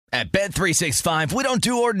At Bet365, we don't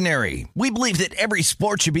do ordinary. We believe that every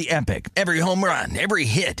sport should be epic. Every home run, every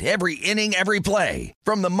hit, every inning, every play.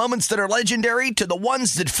 From the moments that are legendary to the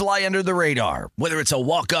ones that fly under the radar. Whether it's a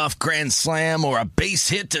walk-off grand slam or a base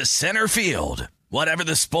hit to center field. Whatever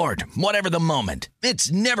the sport, whatever the moment.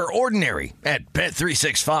 It's never ordinary at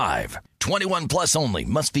Bet365. 21 plus only.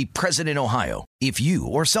 Must be present in Ohio. If you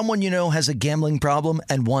or someone you know has a gambling problem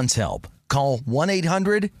and wants help, call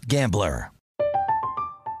 1-800-GAMBLER.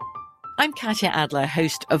 I'm Katya Adler,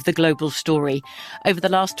 host of The Global Story. Over the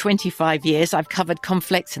last 25 years, I've covered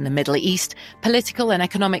conflicts in the Middle East, political and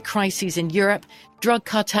economic crises in Europe, drug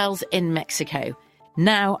cartels in Mexico.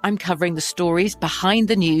 Now I'm covering the stories behind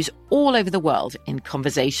the news all over the world in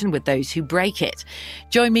conversation with those who break it.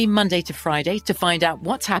 Join me Monday to Friday to find out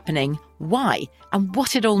what's happening, why, and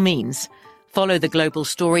what it all means. Follow The Global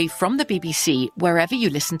Story from the BBC wherever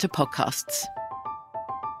you listen to podcasts.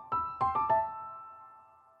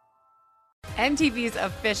 MTV's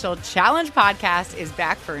official Challenge podcast is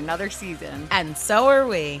back for another season. And so are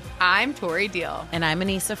we. I'm Tori Deal. And I'm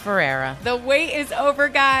Anissa Ferreira. The wait is over,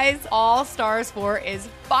 guys. All Stars 4 is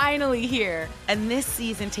finally here. And this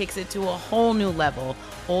season takes it to a whole new level.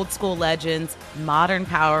 Old school legends, modern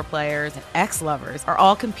power players, and ex-lovers are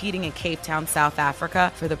all competing in Cape Town, South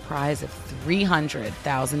Africa for the prize of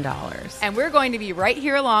 $300,000. And we're going to be right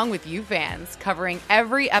here along with you fans, covering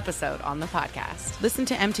every episode on the podcast. Listen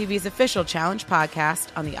to MTV's official Challenge podcast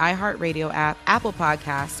on the iHeartRadio app, Apple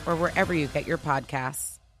Podcasts, or wherever you get your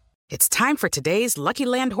podcasts. It's time for today's Lucky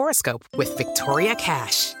Land horoscope with Victoria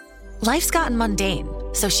Cash. Life's gotten mundane,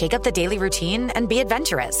 so shake up the daily routine and be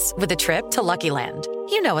adventurous with a trip to Lucky Land.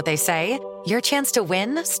 You know what they say, your chance to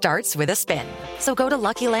win starts with a spin. So go to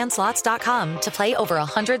LuckyLandSlots.com to play over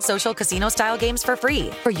 100 social casino-style games for free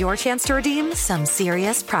for your chance to redeem some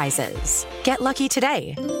serious prizes. Get lucky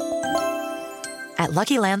today at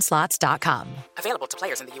LuckyLandSlots.com. Available to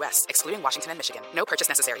players in the U.S., excluding Washington and Michigan. No purchase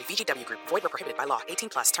necessary. VGW Group. Void where prohibited by law. 18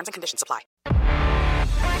 plus. Terms and conditions apply.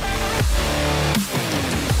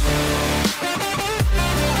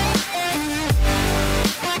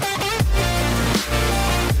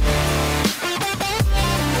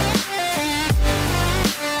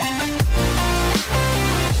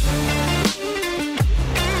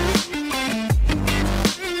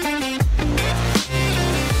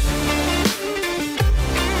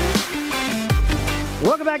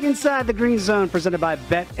 Welcome back inside the Green Zone, presented by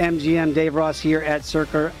BetMGM. Dave Ross here at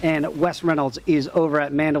Circa, and Wes Reynolds is over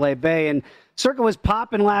at Mandalay Bay. And Circa was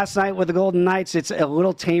popping last night with the Golden Knights. It's a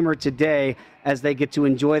little tamer today as they get to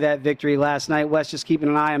enjoy that victory last night. Wes, just keeping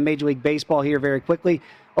an eye on Major League Baseball here very quickly.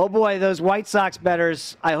 Oh boy, those White Sox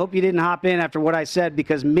bettors, I hope you didn't hop in after what I said,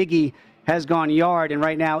 because Miggy has gone yard, and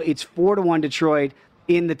right now it's 4-1 Detroit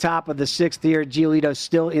in the top of the sixth here. Giolito's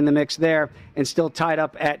still in the mix there and still tied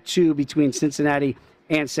up at 2 between Cincinnati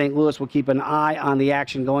and St. Louis. We'll keep an eye on the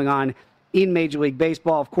action going on in Major League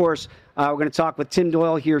Baseball. Of course, we're going to talk with Tim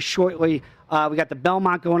Doyle here shortly. We got the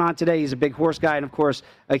Belmont going on today. He's a big horse guy and, of course,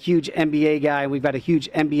 a huge NBA guy. And we've got a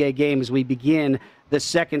huge NBA game as we begin the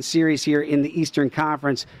second series here in the Eastern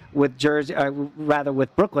Conference with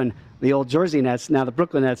with Brooklyn, the old Jersey Nets, now the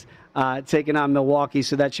Brooklyn Nets, taking on Milwaukee.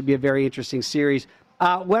 So that should be a very interesting series.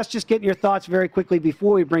 Wes, just getting your thoughts very quickly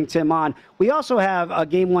before we bring Tim on. We also have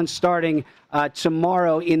Game 1 starting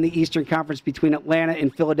tomorrow in the Eastern Conference between Atlanta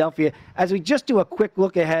and Philadelphia. As we just do a quick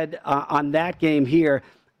look ahead on that game here,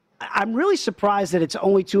 I'm really surprised that it's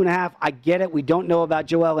only 2.5. I get it. We don't know about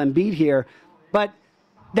Joel Embiid here, but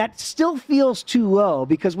that still feels too low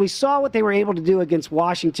because we saw what they were able to do against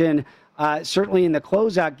Washington, certainly in the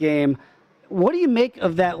closeout game. What do you make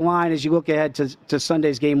of that line as you look ahead to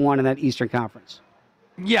Sunday's Game 1 in that Eastern Conference?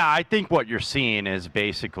 Yeah, I think what you're seeing is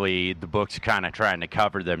basically the books kind of trying to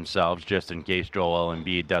cover themselves just in case Joel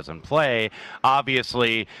Embiid doesn't play.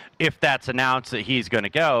 Obviously, if that's announced that he's going to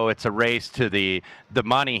go, it's a race to the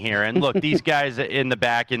money here. And look, these guys in the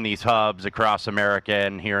back in these hubs across America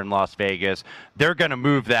and here in Las Vegas, they're going to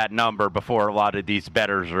move that number before a lot of these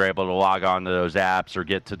bettors are able to log on to those apps or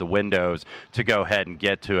get to the windows to go ahead and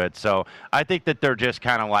get to it. So I think that they're just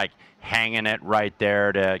kind of like hanging it right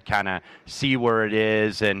there to kind of see where it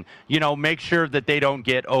is and, you know, make sure that they don't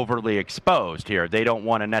get overly exposed here. They don't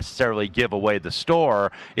want to necessarily give away the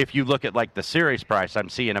store. If you look at like the series price, I'm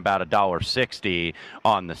seeing about $1.60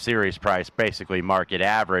 on the series price, basically market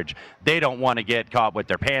average. They don't want to get caught with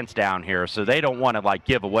their pants down here, so they don't want to like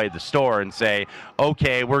give away the store and say,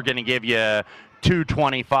 okay, we're going to give you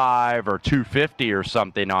 225 or 250 or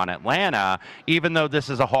something on Atlanta, even though this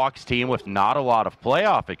is a Hawks team with not a lot of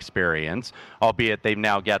playoff experience, albeit they've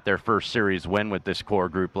now got their first series win with this core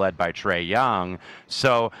group led by Trae Young.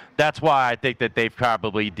 So that's why I think that they've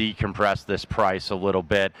probably decompressed this price a little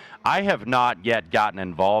bit. I have not yet gotten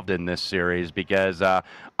involved in this series because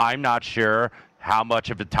I'm not sure how much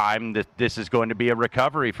of the time that this is going to be a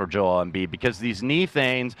recovery for Joel Embiid, because these knee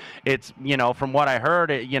things, it's, from what I heard,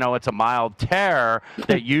 it's a mild tear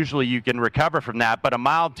that usually you can recover from that, but a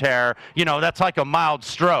mild tear, that's like a mild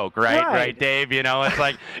stroke, right, Dave? It's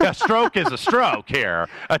like a stroke is a stroke here.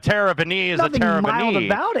 A tear of a knee is a tear of a knee. Nothing mild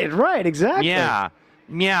about it, right, exactly. Yeah,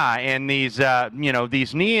 and these,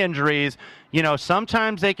 these knee injuries,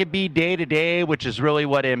 sometimes they could be day-to-day, which is really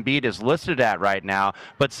what Embiid is listed at right now.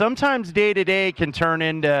 But sometimes day-to-day can turn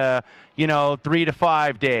into, 3 to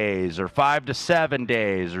 5 days or 5 to 7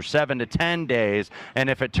 days or 7 to 10 days.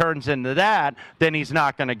 And if it turns into that, then he's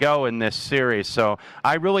not going to go in this series. So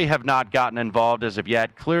I really have not gotten involved as of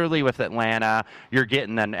yet. Clearly with Atlanta, you're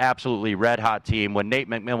getting an absolutely red-hot team. When Nate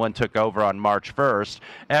McMillan took over on March 1st,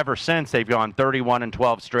 ever since they've gone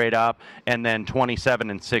 31-12 straight up and then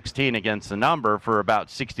 27-16 against the number for about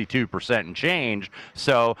 62% and change.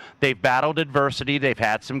 So they've battled adversity. They've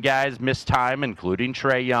had some guys miss time, including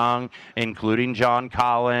Trae Young, including John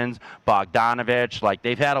Collins, Bogdanovich. Like,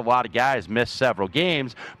 they've had a lot of guys miss several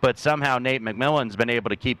games, but somehow Nate McMillan's been able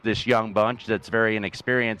to keep this young bunch that's very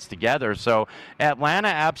inexperienced together. So Atlanta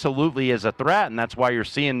absolutely is a threat, and that's why you're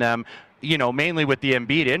seeing them, mainly with the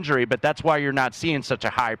Embiid injury, but that's why you're not seeing such a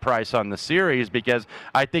high price on the series, because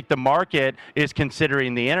I think the market is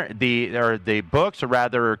considering the books, or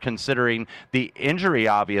rather considering the injury,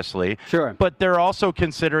 obviously. Sure. But they're also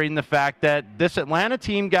considering the fact that this Atlanta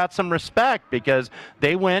team got some respect because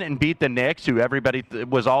they went and beat the Knicks, who everybody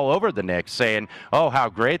was all over the Knicks, saying, oh, how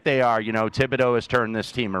great they are. Thibodeau has turned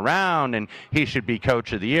this team around and he should be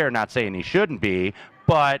coach of the year. Not saying he shouldn't be,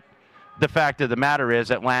 but the fact of the matter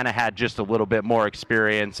is Atlanta had just a little bit more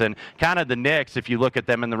experience. And kind of the Knicks, if you look at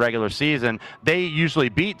them in the regular season, they usually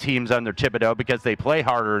beat teams under Thibodeau because they play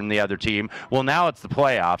harder than the other team. Well, now it's the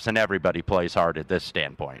playoffs, and everybody plays hard at this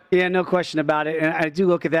standpoint. Yeah, no question about it. And I do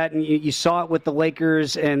look at that, and you saw it with the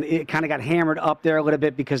Lakers, and it kind of got hammered up there a little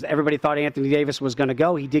bit because everybody thought Anthony Davis was going to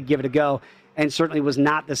go. He did give it a go, and certainly was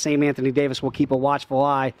not the same Anthony Davis. We'll keep a watchful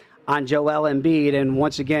eye on Joel Embiid. And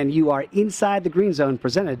once again, you are inside the Green Zone,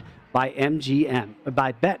 presented by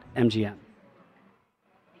BetMGM.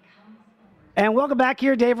 And welcome back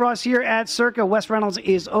here. Dave Ross here at Circa. Wes Reynolds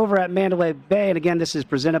is over at Mandalay Bay. And again, this is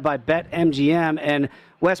presented by BetMGM. And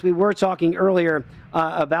Wes, we were talking earlier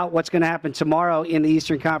about what's going to happen tomorrow in the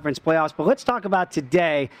Eastern Conference playoffs. But let's talk about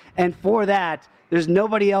today. And for that, there's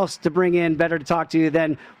nobody else to bring in better to talk to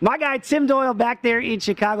than my guy Tim Doyle back there in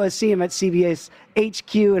Chicago. See him at CBS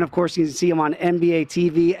HQ. And, of course, you can see him on NBA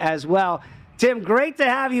TV as well. Tim, great to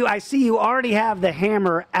have you. I see you already have the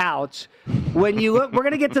hammer out. When you look, we're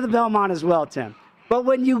going to get to the Belmont as well, Tim. But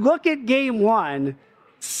when you look at Game 1,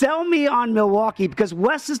 sell me on Milwaukee, because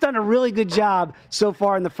Wes has done a really good job so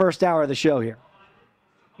far in the first hour of the show here.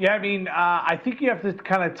 Yeah, I think you have to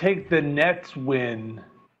kind of take the Nets win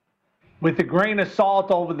with a grain of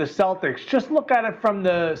salt over the Celtics. Just look at it from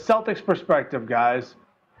the Celtics perspective, guys.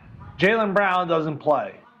 Jaylen Brown doesn't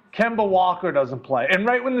play. Kemba Walker doesn't play. And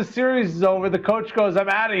right when the series is over, the coach goes, I'm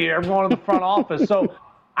out of here. I'm going to the front office. So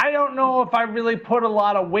I don't know if I really put a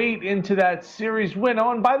lot of weight into that series win.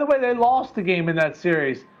 Oh, and by the way, they lost the game in that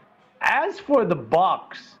series. As for the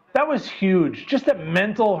Bucks, that was huge. Just a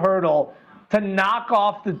mental hurdle to knock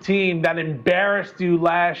off the team that embarrassed you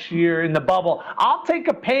last year in the bubble. I'll take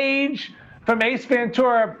a page from Ace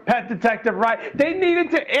Ventura, Pet Detective, right? They needed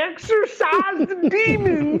to exorcise the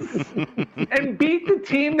demons and beat the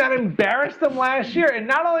team that embarrassed them last year. And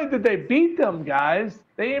not only did they beat them, guys,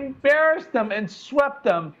 they embarrassed them and swept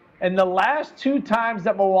them. And the last two times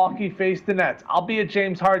that Milwaukee faced the Nets, albeit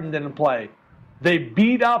James Harden didn't play, they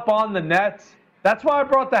beat up on the Nets. That's why I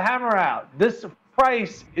brought the hammer out. This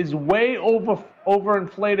price is way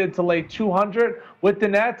overinflated to lay 200 with the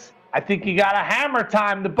Nets. I think you got to hammer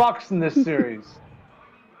time the Bucks in this series.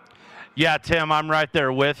 Yeah, Tim, I'm right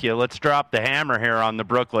there with you. Let's drop the hammer here on the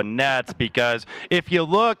Brooklyn Nets, because if you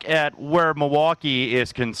look at where Milwaukee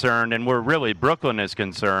is concerned and where really Brooklyn is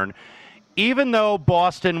concerned, even though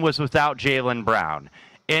Boston was without Jaylen Brown,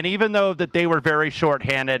 and even though that they were very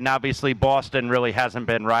shorthanded, and obviously Boston really hasn't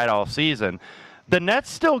been right all season, the Nets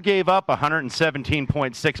still gave up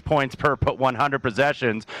 117.6 points per 100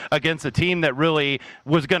 possessions against a team that really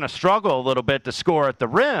was going to struggle a little bit to score at the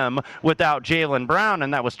rim without Jaylen Brown,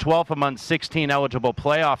 and that was 12th among 16 eligible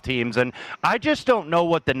playoff teams. And I just don't know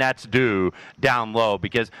what the Nets do down low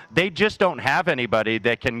because they just don't have anybody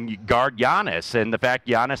that can guard Giannis. And the fact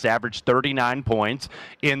Giannis averaged 39 points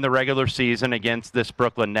in the regular season against this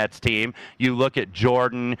Brooklyn Nets team, you look at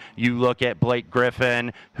Jordan, you look at Blake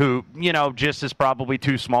Griffin, who, just is probably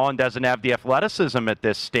too small and doesn't have the athleticism at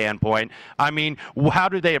this standpoint. I mean, how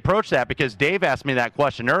do they approach that? Because Dave asked me that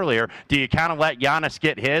question earlier. Do you kind of let Giannis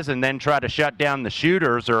get his and then try to shut down the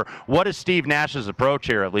shooters? Or what is Steve Nash's approach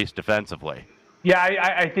here, at least defensively? Yeah,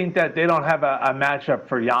 I think that they don't have a matchup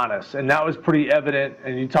for Giannis, and that was pretty evident.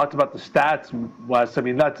 And you talked about the stats, Wes. I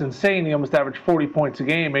mean, that's insane. He almost averaged 40 points a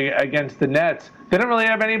game against the Nets. They don't really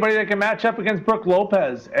have anybody that can match up against Brook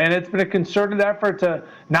Lopez, and it's been a concerted effort to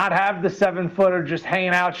not have the 7-footer just hanging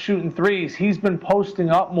out shooting threes. He's been posting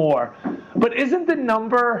up more. But isn't the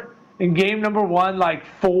number in game number 1 like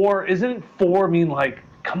 4? Isn't 4 mean like,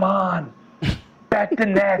 come on? Bet the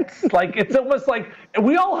Nets. Like, it's almost like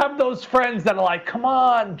we all have those friends that are like, come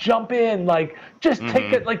on, jump in. Like, just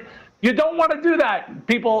take it. Like, you don't want to do that.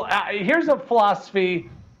 People, here's a philosophy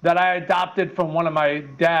that I adopted from one of my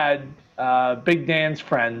dad, Big Dan's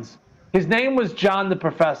friends. His name was John the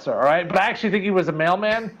Professor, all right? But I actually think he was a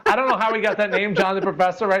mailman. I don't know how he got that name, John the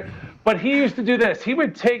Professor, right? But he used to do this. He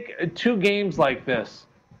would take 2 games like this,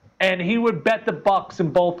 and he would bet the Bucks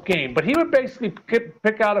in both games. But he would basically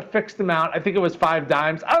pick out a fixed amount. I think it was 5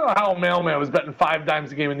 dimes. I don't know how a mailman was betting 5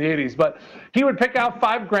 dimes a game in the 80s, but he would pick out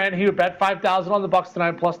 $5,000. He would bet $5,000 on the Bucks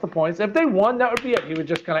tonight plus the points. If they won, that would be it. He would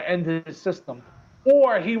just kind of end his system.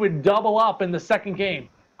 Or he would double up in the second game.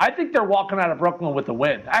 I think they're walking out of Brooklyn with a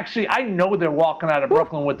win. Actually, I know they're walking out of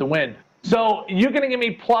Brooklyn with the win. So you're going to give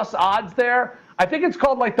me plus odds there? I think it's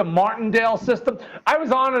called like the Martindale system. I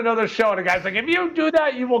was on another show and the guy's like, if you do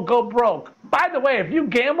that, you will go broke. By the way, if you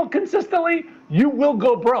gamble consistently, you will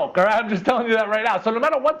go broke. All right, I'm just telling you that right now. So no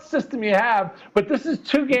matter what system you have, but this is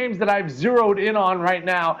 2 games that I've zeroed in on right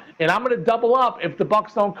now, and I'm going to double up if the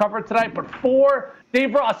Bucks don't cover tonight. But 4,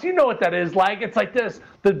 Dave Ross, you know what that is like. It's like this,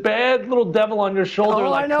 the bad little devil on your shoulder.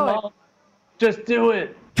 Like, I know come on, just do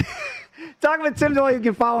it. Talking with Tim Doyle, you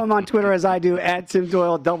can follow him on Twitter as I do, at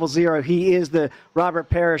TimDoyle00. He is the Robert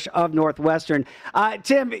Parrish of Northwestern.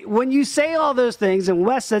 Tim, when you say all those things, and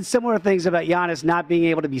Wes said similar things about Giannis not being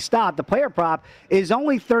able to be stopped, the player prop is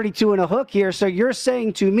only 32 and a hook here. So you're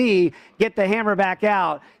saying to me, get the hammer back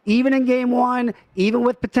out, even in game 1, even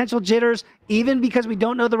with potential jitters, even because we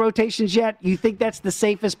don't know the rotations yet, you think that's the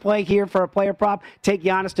safest play here for a player prop? Take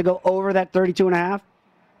Giannis to go over that 32 and a half?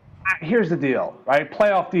 Here's the deal, right?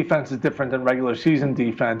 Playoff defense is different than regular season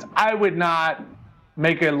defense. I would not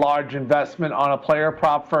make a large investment on a player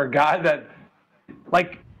prop for a guy that,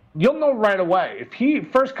 like, you'll know right away.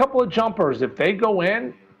 If first couple of jumpers, if they go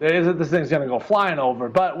in, this thing's going to go flying over.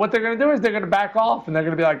 But what they're going to do is they're going to back off, and they're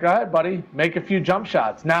going to be like, go ahead, buddy, make a few jump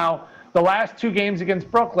shots. Now, the last 2 games against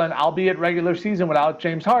Brooklyn, albeit regular season without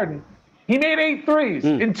James Harden, he made 8 threes.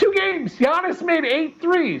 In 2 games, Giannis made 8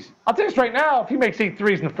 threes. I'll tell you this right now, if he makes 8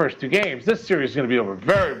 threes in the first 2 games, this series is going to be over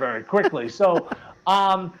very, very quickly. So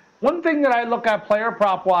one thing that I look at player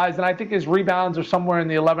prop-wise, and I think his rebounds are somewhere in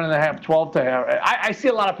the 11.5, 12 to half. I see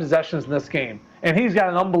a lot of possessions in this game, and he's got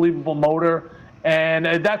an unbelievable motor,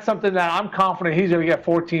 and that's something that I'm confident he's going to get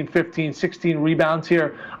 14, 15, 16 rebounds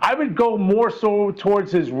here. I would go more so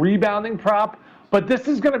towards his rebounding prop. But this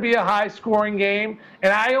is going to be a high-scoring game,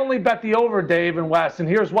 and I only bet the over, Dave and Wes, and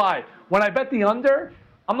here's why. When I bet the under,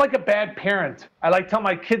 I'm like a bad parent. I like tell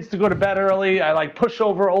my kids to go to bed early. I like push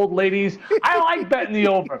over old ladies. I like betting the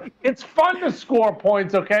over. It's fun to score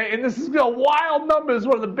points, okay? And this is a wild number. It's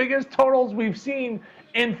one of the biggest totals we've seen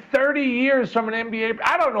in 30 years from an NBA.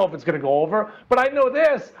 I don't know if it's going to go over, but I know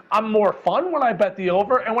this. I'm more fun when I bet the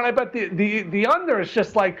over, and when I bet the under, it's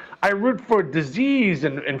just like I root for disease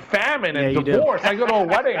and famine and divorce. I go to a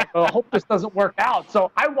wedding. I hope this doesn't work out.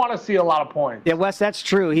 So I want to see a lot of points. Yeah, Wes, that's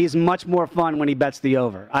true. He's much more fun when he bets the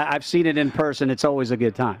over. I've seen it in person. It's always a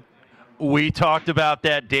good time. We talked about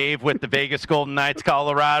that, Dave, with the Vegas Golden Knights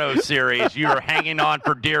Colorado series. You were hanging on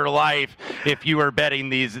for dear life if you were betting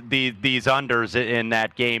these unders in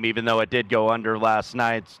that game, even though it did go under last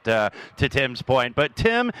night, to Tim's point. But,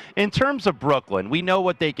 Tim, in terms of Brooklyn, we know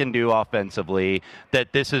what they can do offensively,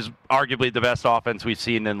 that this is arguably the best offense we've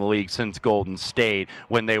seen in the league since Golden State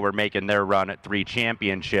when they were making their run at 3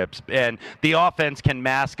 championships. And the offense can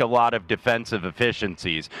mask a lot of defensive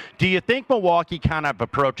efficiencies. Do you think Milwaukee kind of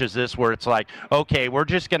approaches this where where it's like, okay, we're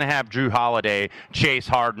just going to have Drew Holiday chase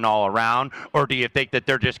Harden all around, or do you think that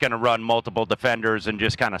they're just going to run multiple defenders and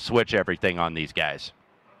just kind of switch everything on these guys?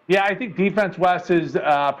 Yeah, I think defense, Wes, is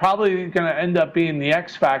probably going to end up being the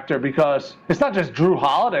X factor, because it's not just Drew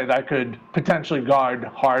Holiday that could potentially guard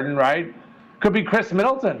Harden, right? Could be Chris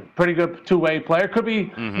Middleton, pretty good two-way player. Could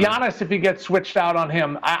be Giannis if he gets switched out on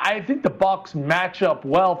him. I think the Bucks match up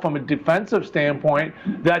well from a defensive standpoint,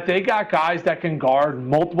 that they got guys that can guard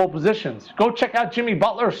multiple positions. Go check out Jimmy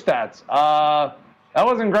Butler's stats. That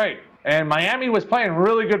wasn't great. And Miami was playing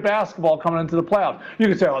really good basketball coming into the playoffs. You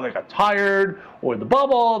could say, oh, they got tired, or the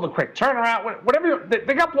bubble, the quick turnaround, whatever.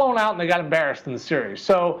 They got blown out and they got embarrassed in the series.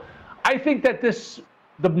 So I think that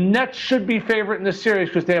the Nets should be favorite in this series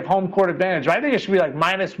because they have home court advantage. I think it should be like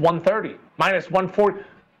minus 130, minus 140,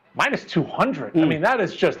 minus 200. I mean, that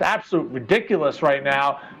is just absolute ridiculous right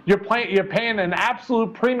now. You're paying an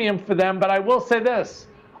absolute premium for them. But I will say this: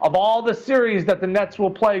 of all the series that the Nets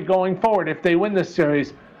will play going forward, if they win this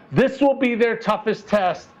series, this will be their toughest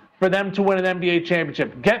test for them to win an NBA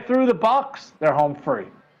championship. Get through the Bucks, they're home free.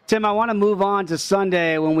 Tim, I want to move on to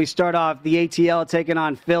Sunday when we start off the ATL taking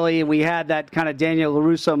on Philly, and we had that kind of Daniel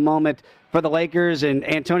LaRusso moment for the Lakers, and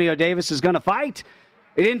Antonio Davis is going to fight.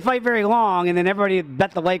 He didn't fight very long, and then everybody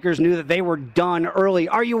bet the Lakers knew that they were done early.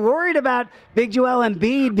 Are you worried about Big Joel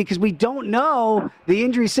Embiid because we don't know the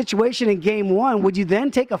injury situation in Game 1? Would you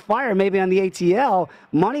then take a flyer maybe on the ATL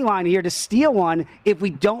money line here to steal one if we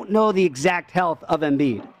don't know the exact health of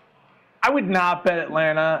Embiid? I would not bet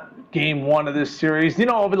Atlanta Game 1 of this series. You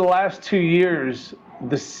know, over the last 2 years,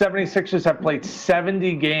 the 76ers have played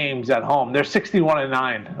 70 games at home. They're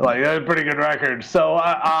 61-9. Like, that's a pretty good record. So,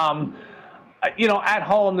 you know, at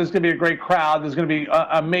home, there's going to be a great crowd. There's going to be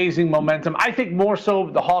amazing momentum. I think more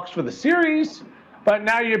so the Hawks for the series. But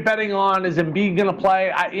now you're betting on, is Embiid going to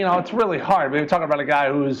play? You know, it's really hard. We're talking about a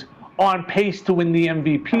guy who's on pace to win the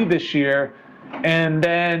MVP this year. And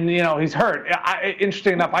then, you know, he's hurt.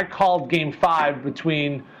 Interesting enough, I called Game 5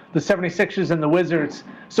 between the 76ers and the Wizards.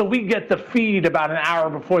 So we get the feed about an hour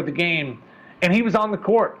before the game. And he was on the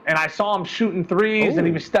court. And I saw him shooting threes, and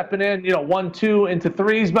he was stepping in, you know, 1-2 into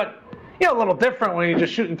threes. But, you know, a little different when you're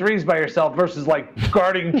just shooting threes by yourself versus, like,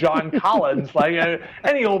 guarding John Collins. Like,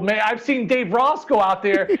 any old man. I've seen Dave Ross go out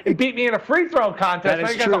there and beat me in a free throw contest. That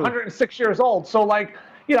is He's true. 106 years old. So, like,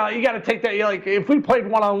 you know, you got to take that. Like, if we played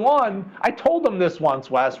one-on-one, I told them this once,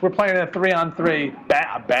 Wes. We're playing a 3-on-3,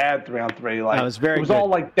 bad 3-on-3. Like, that was very it was good. all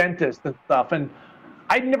like dentist and stuff. And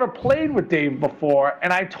I'd never played with Dave before,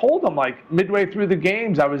 and I told him, like, midway through the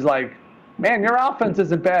games, I was like, man, your offense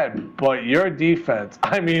isn't bad, but your defense,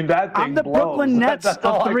 I mean, that thing I'm the blows. Brooklyn Nets That's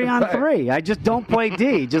all of I can say. 3-on-3. I just don't play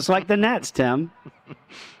D, just like the Nets, Tim.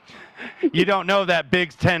 You don't know that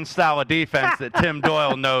Big Ten style of defense that Tim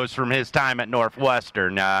Doyle knows from his time at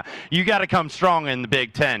Northwestern. You got to come strong in the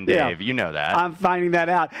Big Ten, Dave. Yeah. You know that. I'm finding that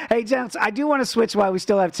out. Hey, gents, I do want to switch while we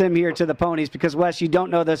still have Tim here to the ponies because, Wes, you don't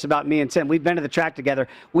know this about me and Tim. We've been to the track together.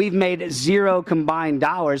 We've made zero combined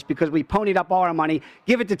dollars because we ponied up all our money,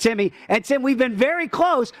 give it to Timmy. And, Tim, we've been very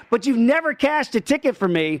close, but you've never cashed a ticket for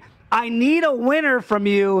me. I need a winner from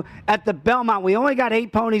you at the Belmont. We only got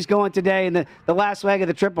 8 ponies going today in the last leg of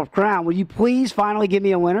the Triple Crown. Will you please finally give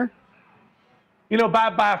me a winner? You know,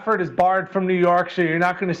 Bob Baffert is barred from New York, so you're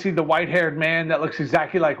not going to see the white-haired man that looks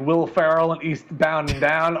exactly like Will Ferrell in Eastbound and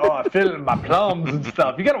Down. Oh, I feel it in my plums and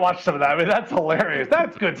stuff. You got to watch some of that. I mean, that's hilarious.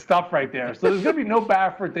 That's good stuff right there. So there's going to be no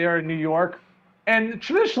Baffert there in New York. And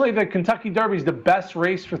traditionally, the Kentucky Derby is the best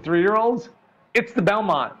race for 3-year-olds. It's the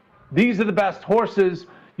Belmont. These are the best horses.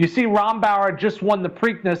 You see Rombauer just won the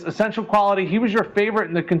Preakness, Essential Quality. He was your favorite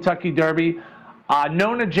in the Kentucky Derby.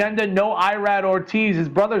 Known Agenda, no Irad Ortiz. His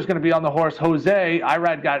brother's going to be on the horse, Jose.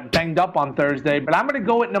 Irad got banged up on Thursday. But I'm going to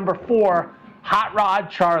go at number 4, Hot Rod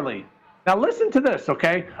Charlie. Now listen to this,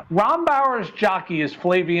 okay? Rombauer's jockey is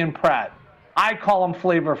Flavian Pratt. I call him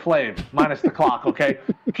Flavor Flav, minus the clock, okay?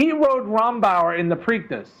 He rode Rombauer in the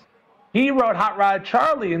Preakness. He rode Hot Rod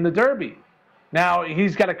Charlie in the Derby. Now,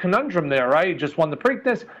 he's got a conundrum there, right? He just won the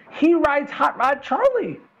Preakness. He rides Hot Rod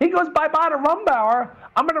Charlie. He goes bye-bye to Rombauer.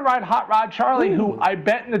 I'm going to ride Hot Rod Charlie, who I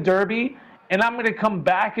bet in the Derby, and I'm going to come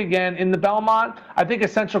back again in the Belmont. I think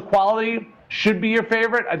Essential Quality should be your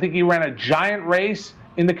favorite. I think he ran a giant race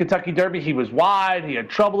in the Kentucky Derby. He was wide. He had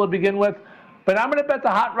trouble to begin with. But I'm going to bet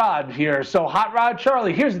the Hot Rod here. So Hot Rod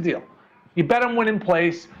Charlie, here's the deal. You bet him win in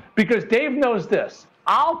place because Dave knows this.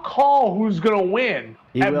 I'll call who's going to win.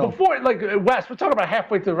 And before, like, Wes, we're talking about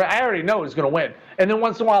halfway through the race. I already know who's going to win. And then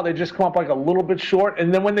once in a while, they just come up like a little bit short.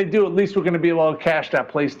 And then when they do, at least we're going to be able to cash that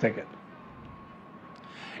place ticket.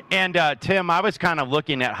 And, Tim, I was kind of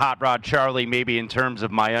looking at Hot Rod Charlie maybe in terms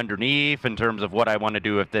of my underneath, in terms of what I want to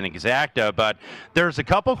do with an exacta, but there's a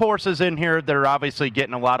couple horses in here that are obviously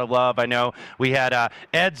getting a lot of love. I know we had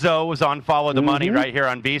Edzo was on Follow the Money right here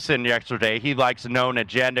on VSiN yesterday. He likes Known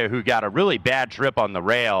Agenda, who got a really bad trip on the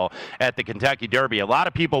rail at the Kentucky Derby. A lot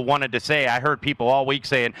of people wanted to say, I heard people all week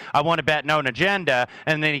saying, I want to bet Known Agenda,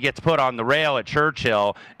 and then he gets put on the rail at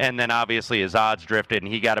Churchill, and then obviously his odds drifted,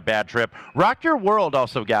 and he got a bad trip. Rock Your World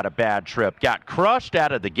also got a bad trip, got crushed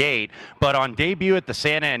out of the gate, but on debut at the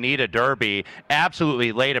Santa Anita Derby,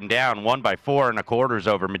 absolutely laid him down, won by 4 1/4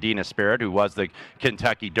 over Medina Spirit, who was the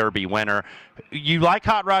Kentucky Derby winner. You like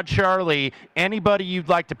Hot Rod Charlie. Anybody you'd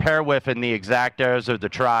like to pair with in the exactas or the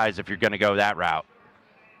tries if you're going to go that route?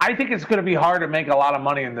 I think it's going to be hard to make a lot of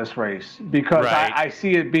money in this race because I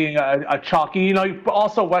see it being a chalky. You know,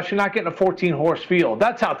 also, Wes, you're not getting a 14-horse field.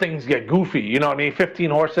 That's how things get goofy. You know what I mean? 15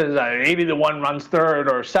 horses, 80 to 1 runs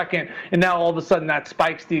third or second, and now all of a sudden that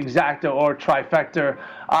spikes the exacta or trifecta.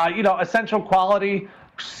 You know, Essential Quality,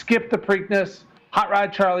 skip the Preakness. Hot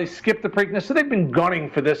Rod Charlie, skip the Preakness. So they've been gunning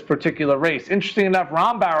for this particular race. Interesting enough,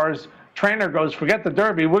 Rombauer's trainer goes, forget the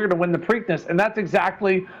Derby, we're going to win the Preakness, and that's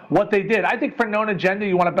exactly what they did. I think for Known Agenda,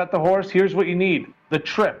 you want to bet the horse, here's what you need: the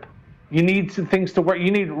trip. You need some things to work.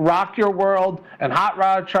 You need Rock Your World and Hot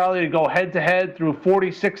Rod Charlie to go head-to-head through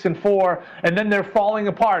 46 and 4, and then they're falling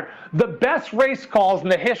apart. The best race calls in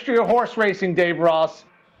the history of horse racing, Dave Ross,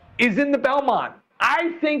 is in the Belmont.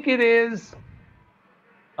 I think it is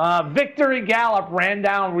Victory Gallop ran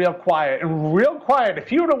down Real Quiet. And Real Quiet, if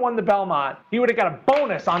he would have won the Belmont, he would have got a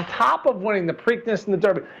bonus on top of winning the Preakness and the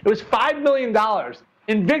Derby. It was $5 million.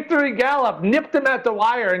 And Victory Gallop nipped him at the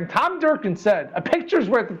wire. And Tom Durkin said, a picture's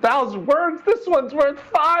worth 1,000 words. This one's worth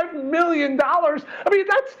 $5 million. I mean,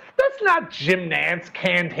 that's not Jim Nantz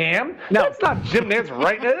canned ham. No. That's not Jim Nantz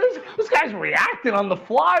right now. This guy's reacting on the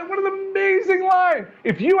fly. What an amazing line.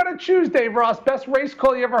 If you had to choose, Dave Ross, best race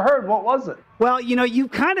call you ever heard, what was it? Well, you know, you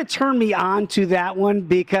kind of turned me on to that one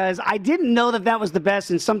because I didn't know that was the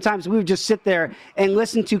best, and sometimes we would just sit there and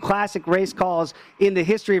listen to classic race calls in the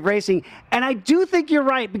history of racing, and I do think you're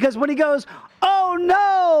right, because when he goes, oh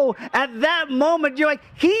no, at that moment, you're like,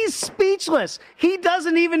 he's speechless. He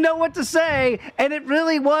doesn't even know what to say, and it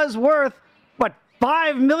really was worth, what,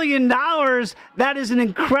 $5 million. That is an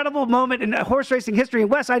incredible moment in horse racing history.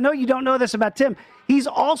 And Wes, I know you don't know this about Tim. He's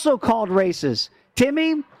also called races.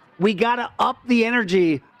 Timmy, we got to up the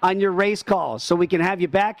energy on your race calls so we can have you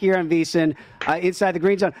back here on VSiN inside the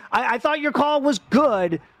green zone. I thought your call was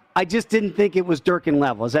good. I just didn't think it was Durkin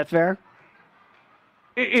level. Is that fair?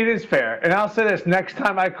 It is fair. And I'll say this, next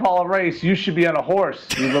time I call a race, you should be on a horse,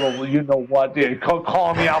 you little, you know what,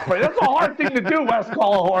 call me out for it. That's a hard thing to do, Wes,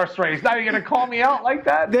 call a horse race. Now you're going to call me out like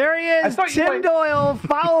that? There he is, Tim Doyle.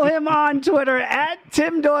 Follow him on Twitter, at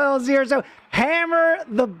TimDoyle00. Hammer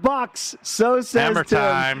the Bucks, so says Hammer Tim,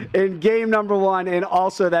 time. In game number 1, and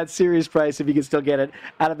also that series price, if you can still get it,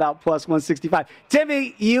 at about plus 165.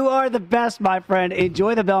 Timmy, you are the best, my friend.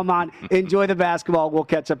 Enjoy the Belmont. Enjoy the basketball. We'll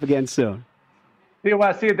catch up again soon. See you,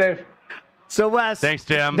 Wes. See you, Dave. So, Wes, thanks,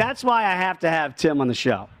 Tim. That's why I have to have Tim on the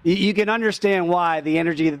show. You can understand why, the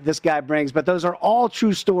energy that this guy brings, but those are all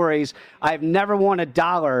true stories. I've never won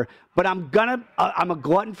 $1, but I'm a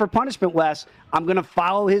glutton for punishment, Wes. I'm going to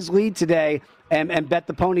follow his lead today and bet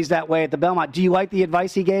the ponies that way at the Belmont. Do you like the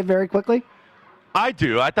advice he gave very quickly? I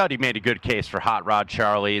do. I thought he made a good case for Hot Rod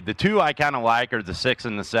Charlie. The two I kind of like are the 6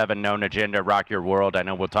 and the 7, Known Agenda, Rock Your World. I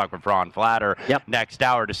know we'll talk with Ron Flatter next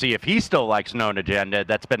hour to see if he still likes Known Agenda.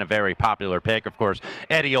 That's been a very popular pick. Of course,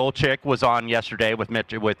 Eddie Olczyk was on yesterday with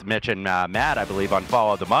Mitch and Matt, I believe, on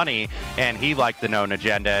Follow the Money, and he liked the Known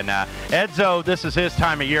Agenda. And Edzo, this is his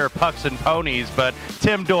time of year, pucks and ponies, but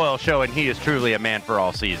Tim Doyle showing he is truly a man for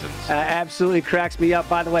all seasons. Absolutely cracks me up.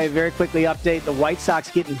 By the way, very quickly update, the White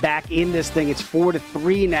Sox getting back in this thing. It's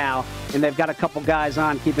 4-3 now, and they've got a couple guys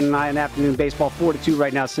on keeping an eye on afternoon baseball. 4-2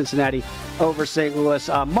 right now, Cincinnati over St. Louis.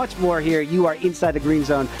 Much more here. You are inside the green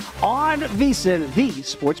zone on VSiN, the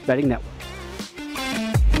Sports Betting Network.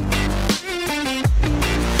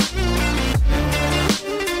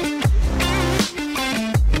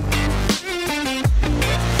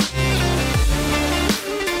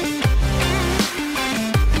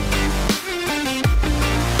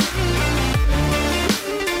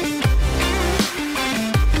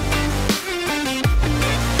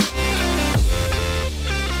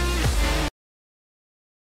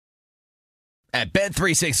 At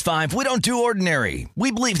Bet365, we don't do ordinary. We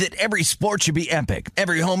believe that every sport should be epic.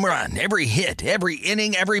 Every home run, every hit, every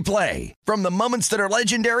inning, every play. From the moments that are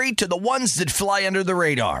legendary to the ones that fly under the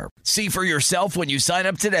radar. See for yourself when you sign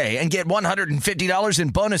up today and get $150 in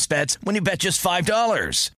bonus bets when you bet just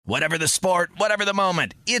 $5. Whatever the sport, whatever the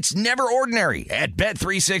moment, it's never ordinary at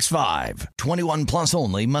Bet365. 21 plus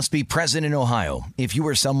only. Must be present in Ohio. If you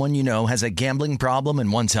or someone you know has a gambling problem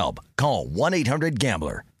and wants help, call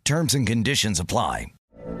 1-800-GAMBLER. Terms and conditions apply.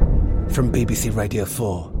 From BBC Radio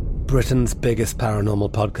 4, Britain's biggest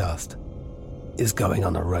paranormal podcast is going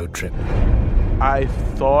on a road trip. I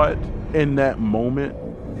thought in that moment,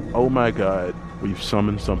 oh my God, we've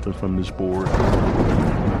summoned something from this board.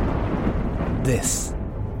 This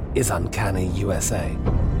is Uncanny USA.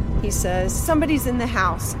 He says, somebody's in the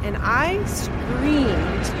house, and I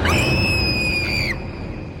screamed.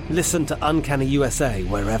 Listen to Uncanny USA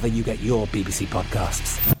wherever you get your BBC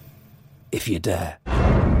podcasts, if you dare.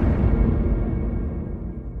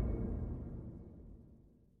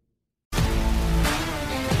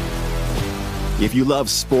 If you love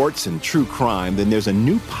sports and true crime, then there's a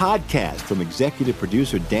new podcast from executive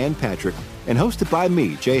producer Dan Patrick and hosted by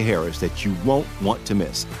me, Jay Harris, that you won't want to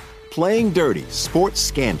miss. Playing Dirty: Sports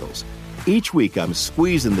Scandals. Each week, I'm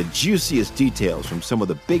squeezing the juiciest details from some of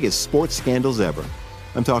the biggest sports scandals ever.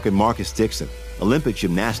 I'm talking Marcus Dixon, Olympic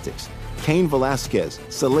gymnastics, Cain Velasquez,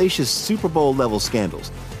 salacious Super Bowl-level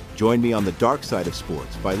scandals. Join me on the dark side of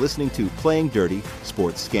sports by listening to Playing Dirty: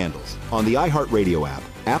 Sports Scandals on the iHeartRadio app,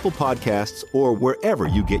 Apple Podcasts, or wherever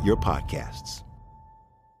you get your podcasts.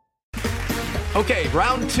 Okay,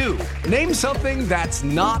 round two. Name something that's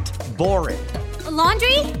not boring. A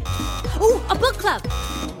laundry? Ooh, a book club.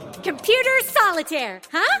 Computer solitaire,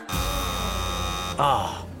 huh?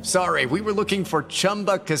 Ah, oh, sorry, we were looking for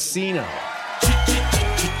Chumba Casino.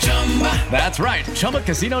 That's right,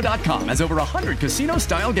 ChumbaCasino.com has over 100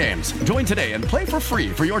 casino-style games. Join today and play for free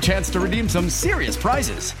for your chance to redeem some serious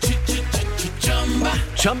prizes.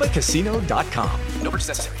 ChumbaCasino.com. No purchase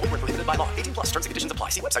necessary. Void where prohibited by law. 18 plus. Terms and conditions apply.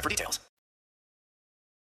 See website for details.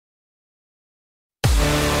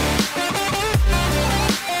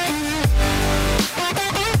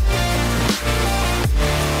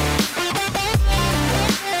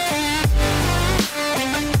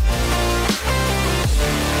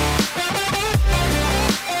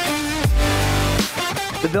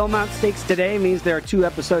 The Belmont Stakes today means there are 2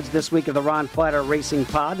 episodes this week of the Ron Flatter Racing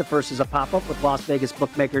Pod. The first is a pop-up with Las Vegas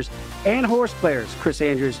bookmakers and horse players, Chris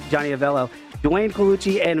Andrews, Johnny Avello, Dwayne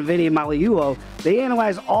Colucci, and Vinny Magliulo. They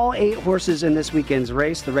analyze all 8 horses in this weekend's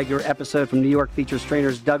race. The regular episode from New York features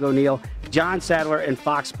trainers Doug O'Neill, John Sadler, and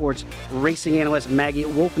Fox Sports racing analyst Maggie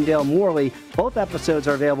Wolfendale-Morley. Both episodes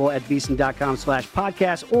are available at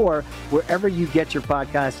VSiN.com/podcast or wherever you get your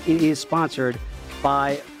podcasts. It is sponsored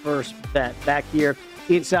by First Bet. Back here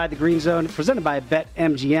inside the Green Zone, presented by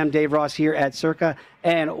BetMGM. Dave Ross here at Circa,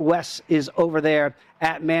 and Wes is over there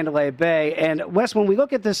at Mandalay Bay. And Wes, when we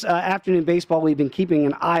look at this afternoon baseball we've been keeping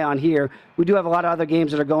an eye on here, we do have a lot of other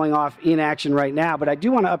games that are going off in action right now, but I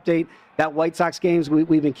do want to update that White Sox games.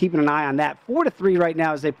 We've been keeping an eye on that. 4-3 right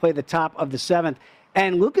now as they play the top of the 7th.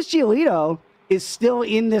 And Lucas Giolito is still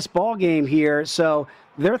in this ball game here, so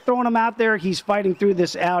they're throwing him out there. He's fighting through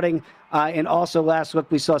this outing. And also last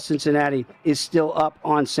week we saw Cincinnati is still up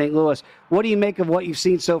on St. Louis. What do you make of what you've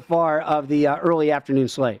seen so far of the early afternoon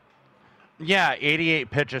slate? Yeah,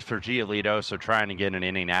 88 pitches for Giolito, so trying to get an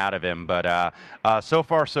inning out of him. But so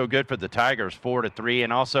far, so good for the Tigers, 4-3.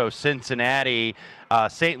 And also Cincinnati,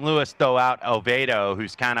 St. Louis throw out Oviedo,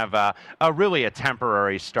 who's kind of really a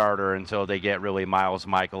temporary starter until they get really Miles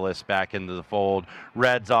Michaelis back into the fold.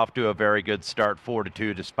 Reds off to a very good start,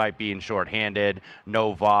 4-2, despite being shorthanded.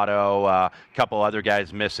 No Votto, a couple other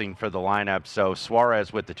guys missing for the lineup. So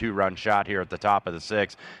Suarez with the 2-run shot here at the top of the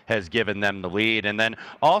 6th has given them the lead. And then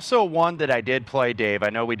also one that I did play, Dave. I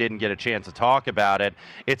know we didn't get a chance to talk about it.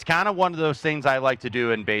 It's kind of one of those things I like to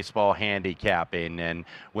do in baseball handicapping. And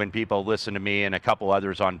when people listen to me and a couple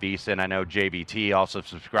others on VSiN, I know JVT also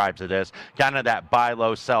subscribes to this, kind of that buy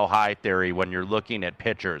low, sell high theory when you're looking at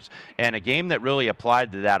pitchers. And a game that really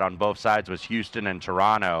applied to that on both sides was Houston and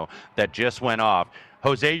Toronto that just went off.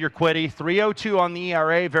 Jose Urquidy, 3.02 on the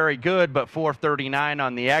ERA, very good, but 4.39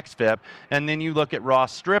 on the xFIP. And then you look at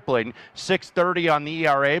Ross Stripling, 6.30 on the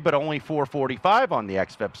ERA, but only 4.45 on the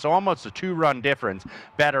xFIP. So almost a 2-run difference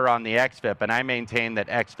better on the xFIP. And I maintain that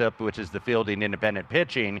xFIP, which is the fielding independent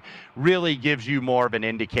pitching, really gives you more of an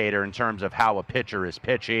indicator in terms of how a pitcher is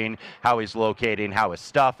pitching, how he's locating, how his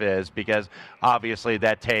stuff is, because obviously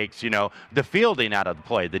that takes, the fielding out of the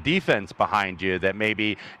play, the defense behind you that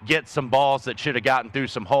maybe gets some balls that should have gotten through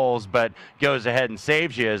some holes, but goes ahead and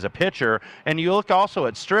saves you as a pitcher. And you look also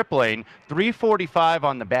at Stripling, 345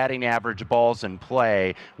 on the batting average balls in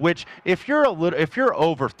play, which if you're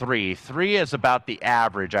over 3 is about the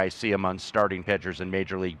average I see among starting pitchers in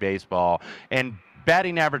Major League Baseball. And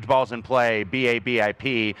batting average balls in play,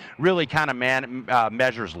 BABIP, really kind of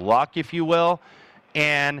measures luck, if you will.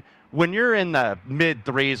 And when you're in the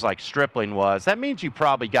mid-3s like Stripling was, that means you've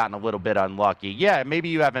probably gotten a little bit unlucky. Yeah, maybe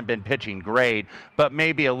you haven't been pitching great, but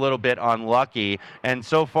maybe a little bit unlucky. And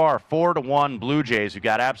so far, 4-1 Blue Jays, who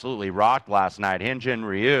got absolutely rocked last night. Hyun-Jin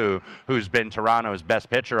Ryu, who's been Toronto's best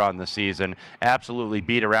pitcher on the season, absolutely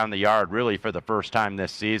beat around the yard really for the first time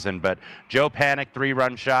this season. But Joe Panik,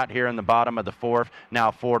 3-run shot here in the bottom of the 4th, now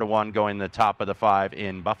 4-1 going to the top of the 5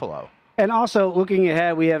 in Buffalo. And also, looking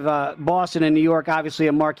ahead, we have Boston and New York, obviously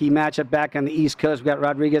a marquee matchup back on the East Coast. We've got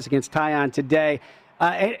Rodriguez against Taillon today.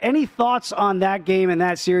 Any thoughts on that game and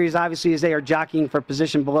that series, obviously, as they are jockeying for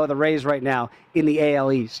position below the Rays right now in the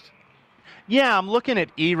AL East? Yeah, I'm looking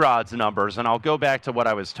at Erod's numbers, and I'll go back to what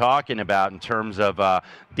I was talking about in terms of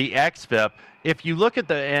the xFIP. If you look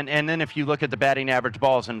at and then if you look at the batting average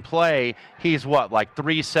balls in play, he's like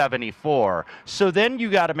 374. So then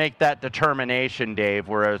you got to make that determination, Dave,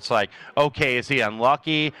 where it's like, okay, is he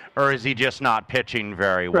unlucky or is he just not pitching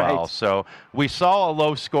very well? Right. So we saw a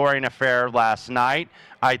low-scoring affair last night.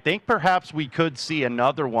 I think perhaps we could see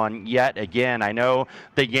another one yet again. I know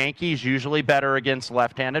the Yankees usually better against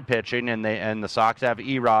left-handed pitching, and the Sox have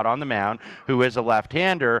Erod on the mound, who is a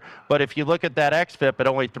left-hander. But if you look at that xFIP at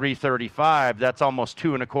only 335, that's almost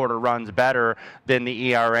 2.25 runs better than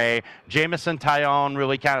the ERA. Jameson Taillon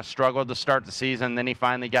really kind of struggled to start the season. Then he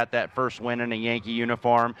finally got that first win in a Yankee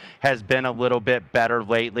uniform. Has been a little bit better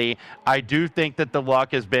lately. I do think that the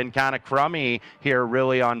luck has been kind of crummy here,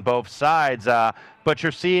 really, on both sides. But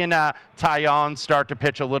you're seeing Taillon start to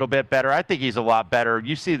pitch a little bit better. I think he's a lot better.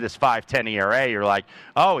 You see this 5.10 ERA, you're like,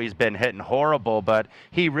 oh, he's been hitting horrible, but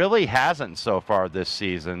he really hasn't so far this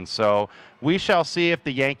season. So we shall see if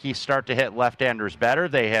the Yankees start to hit left-handers better.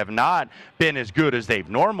 They have not been as good as they've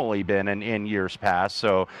normally been in years past,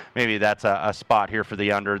 so maybe that's a spot here for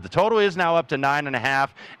the under. The total is now up to 9.5.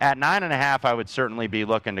 At 9.5, I would certainly be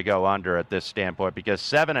looking to go under at this standpoint, because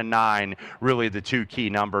 7 and 9 really the two key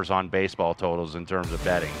numbers on baseball totals in terms of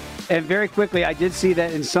betting. And very quickly, I did see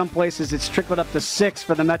that in some places it's trickled up to 6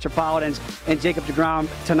 for the Metropolitans and Jacob deGrom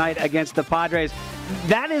tonight against the Padres.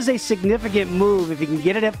 That is a significant move. If you can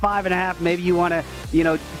get it at 5.5, maybe you want to,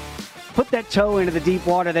 put that toe into the deep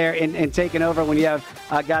water there and taking over when you have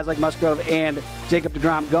guys like Musgrove and Jacob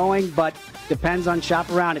deGrom going. But depends on shop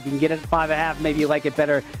around. If you can get it at 5.5, maybe you like it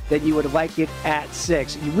better than you would like it at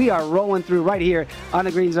 6. We are rolling through right here on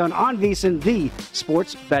the Green Zone on VSiN, the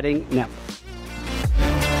Sports Betting Network.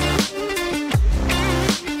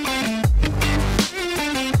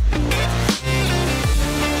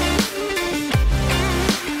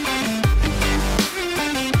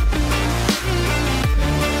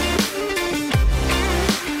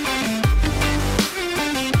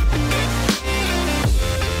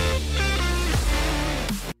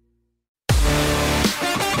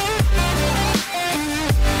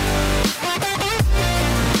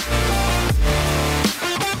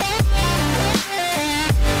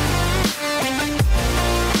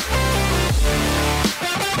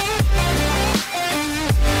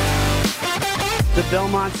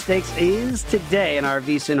 Belmont Stakes is today, and our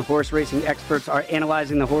VSiN horse racing experts are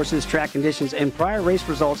analyzing the horses, track conditions, and prior race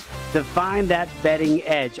results to find that betting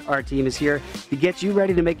edge. Our team is here to get you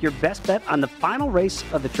ready to make your best bet on the final race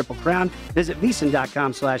of the Triple Crown. Visit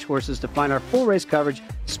VSiN.com/horses to find our full race coverage,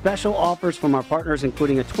 special offers from our partners,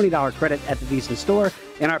 including a $20 credit at the VSiN store,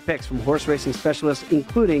 and our picks from horse racing specialists,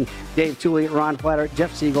 including Dave Tooley, Ron Flatter,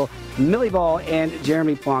 Jeff Siegel, Millie Ball, and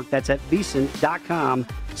Jeremy Plonk. That's at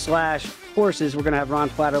VSiN.com/horses. We're going to have Ron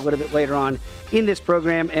Flatter a little bit later on in this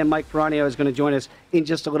program, and Mike Ferranio is going to join us in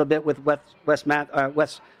just a little bit with Wes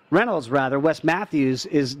Reynolds. Wes Matthews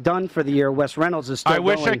is done for the year. Wes Reynolds is still going. I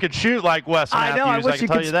wish I could shoot like Wes Matthews. I know. I wish you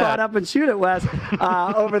could spot up and shoot it, Wes,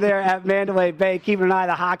 over there at Mandalay Bay. Keeping an eye,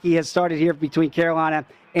 the hockey has started here between Carolina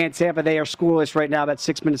and Tampa. They are scoreless right now, about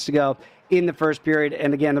 6 minutes to go in the first period.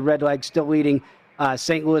 And again, the Red Legs still leading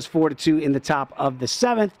St. Louis 4-2 in the top of the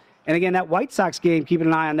 7th. And again, that White Sox game, keeping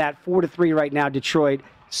an eye on that, 4-3 right now. Detroit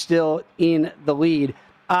still in the lead.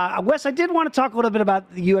 Wes, I did want to talk a little bit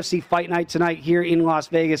about the UFC Fight Night tonight here in Las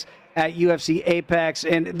Vegas. at UFC Apex.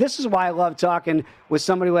 And this is why I love talking with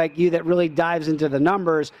somebody like you that really dives into the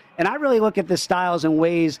numbers. And I really look at the styles and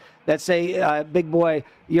ways that, say, big boy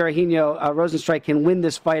Eugenio Rozenstruik can win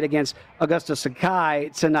this fight against Augusto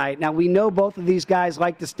Sakai tonight. Now, we know both of these guys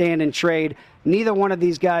like to stand and trade. Neither one of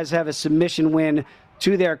these guys have a submission win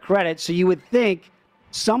to their credit. So you would think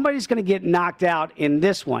somebody's going to get knocked out in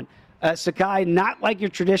this one. Sakai, not like your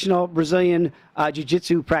traditional Brazilian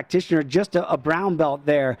jiu-jitsu practitioner, just a brown belt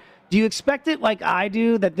there. Do you expect it like I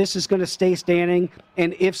do, that this is going to stay standing?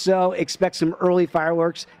 And if so, expect some early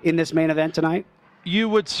fireworks in this main event tonight? You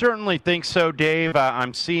would certainly think so, Dave.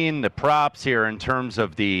 I'm seeing the props here in terms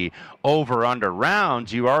of the over-under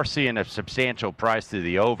rounds. You are seeing a substantial price to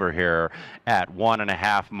the over here at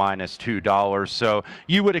 1.5 minus $2. So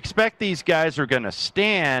you would expect these guys are going to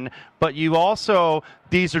stand, but you also,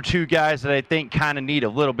 these are two guys that I think kind of need a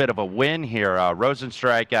little bit of a win here.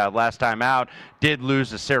 Rozenstruik, last time out, did lose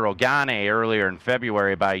to Cyril Gane earlier in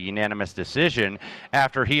February by unanimous decision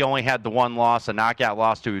after he only had the one loss, a knockout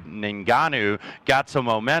loss to Ngannou, got some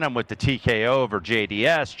momentum with the TKO over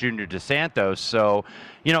JDS, Junior Dos Santos. So,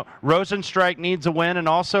 you know, Rozenstruik needs a win, and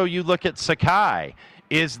also you look at Sakai.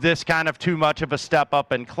 Is this kind of too much of a step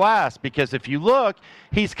up in class? Because if you look,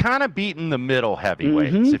 he's kind of beaten the middle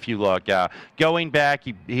heavyweights. If you look, going back,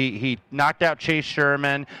 he knocked out Chase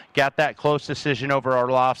Sherman, got that close decision over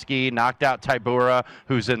Arlovsky, knocked out Tybura,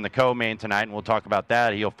 who's in the co-main tonight, and we'll talk about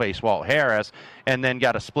that. He'll face Walt Harris, and then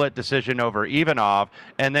got a split decision over Ivanov,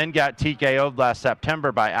 and then got TKO'd last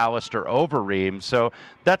September by Alistair Overeem. So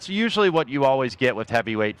that's usually what you always get with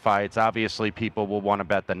heavyweight fights. Obviously, people will want to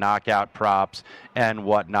bet the knockout props and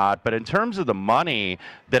whatnot. But in terms of the money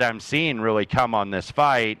that I'm seeing really come on this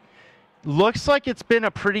fight, looks like it's been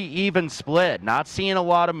a pretty even split. Not seeing a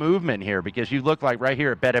lot of movement here, because you look like right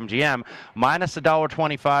here at BetMGM, minus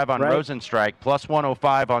 $1.25 on Rozenstruik, plus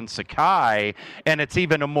 105 on Sakai, and it's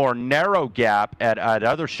even a more narrow gap at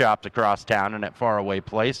other shops across town and at faraway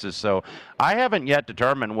places. So I haven't yet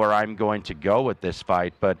determined where I'm going to go with this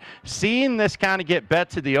fight, but seeing this kind of get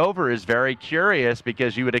bet to the over is very curious,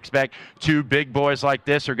 because you would expect two big boys like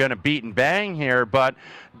this are going to beat and bang here, but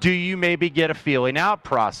do you maybe get a feeling out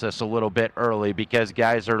process a little bit early, because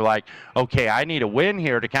guys are like, okay, I need a win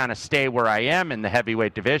here to kind of stay where I am in the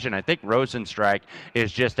heavyweight division. I think Rozenstruik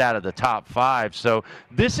is just out of the top 5. So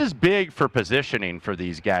this is big for positioning for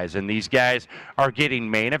these guys, and these guys are getting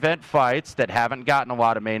main event fights that haven't gotten a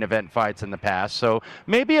lot of main event fights in the past. So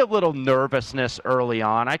maybe a little nervousness early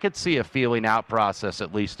on. I could see a feeling out process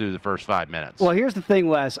at least through the first 5 minutes. Well, here's the thing,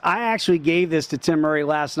 Wes. I actually gave this to Tim Murray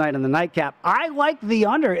last night on the nightcap. I like the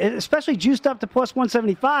under, especially juiced up to plus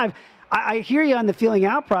 175. I hear you on the feeling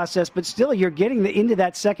out process, but still you're getting into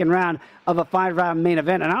that second round of a 5-round main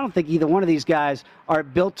event, and I don't think either one of these guys are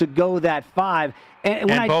built to go that 5.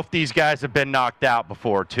 And both these guys have been knocked out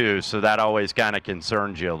before, too, so that always kind of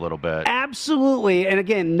concerns you a little bit. Absolutely. And,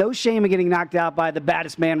 again, no shame in getting knocked out by the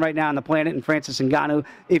baddest man right now on the planet, and Francis Ngannou.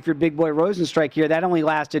 If you're big boy Rozenstruik here, that only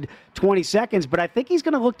lasted 20 seconds. But I think he's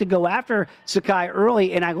going to look to go after Sakai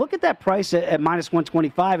early, and I look at that price at minus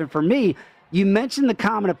 125, and for me, you mentioned the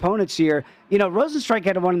common opponents here. You know, Rozenstruik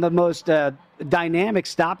had one of the most dynamic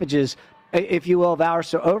stoppages, if you will, of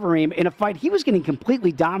Alistair Overeem in a fight he was getting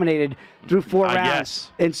completely dominated through 4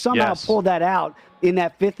 rounds, and somehow pulled that out in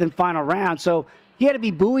that 5th and final round. So he had to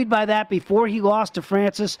be buoyed by that before he lost to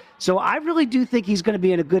Francis. So I really do think he's going to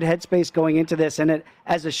be in a good headspace going into this. And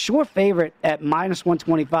as a sure favorite at minus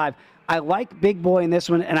 125, I like Big Boy in this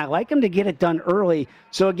one, and I like him to get it done early.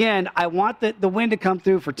 So, again, I want the win to come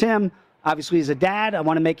through for Tim. Obviously, as a dad, I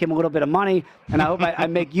want to make him a little bit of money, and I hope I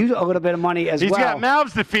make you a little bit of money as well. He's got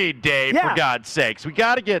mouths to feed, Dave, for God's sakes. We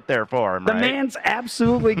got to get there for him, The man's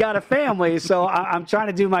absolutely got a family, so I'm trying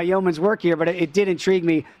to do my yeoman's work here, but it did intrigue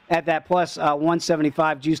me at that plus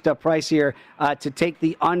 175 juiced up price here to take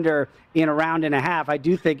the under in a round and a half. I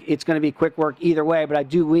do think it's going to be quick work either way, but I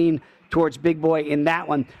do lean towards Big Boy in that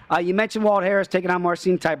one. You mentioned Walt Harris taking on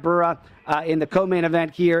Marcin Tybura in the co-main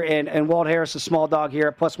event here, and Walt Harris, a small dog here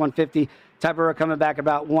at plus 150. Tybura coming back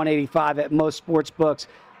about 185 at most sports books.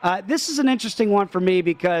 This is an interesting one for me,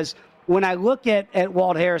 because when I look at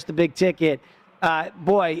Walt Harris, the big ticket,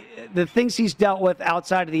 boy, the things he's dealt with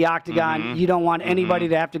outside of the octagon, you don't want anybody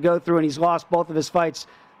to have to go through, and he's lost both of his fights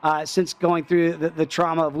since going through the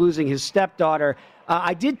trauma of losing his stepdaughter.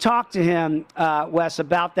 I did talk to him, Wes,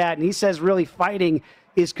 about that, and he says really fighting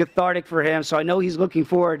is cathartic for him, so I know he's looking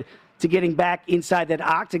forward to getting back inside that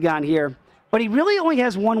octagon here but he really only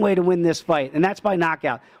has one way to win this fight, and that's by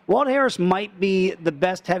knockout. Walt Harris might be the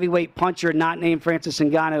best heavyweight puncher not named Francis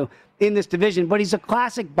Ngannou in this division, but he's a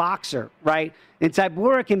classic boxer, right? And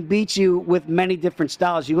Tybura can beat you with many different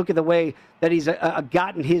styles. You look at the way that he's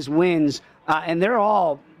gotten his wins, and they're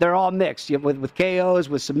all mixed. With KOs,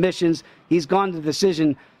 with submissions. He's gone to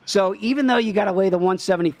decision. So even though you got to lay the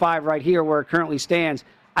 175 right here where it currently stands,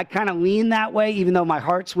 I kind of lean that way, even though my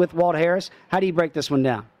heart's with Walt Harris. How do you break this one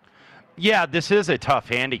down? Yeah, this is a tough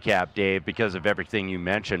handicap, Dave, because of everything you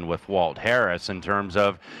mentioned with Walt Harris in terms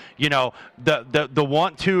of, the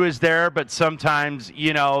want to is there, but sometimes,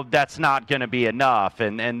 that's not going to be enough.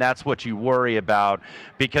 And that's what you worry about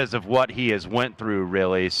because of what he has went through,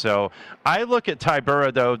 really. So I look at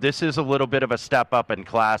Tybura, though, this is a little bit of a step up in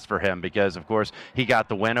class for him because, of course, he got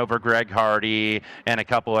the win over Greg Hardy and a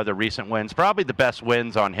couple other recent wins. Probably the best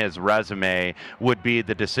wins on his resume would be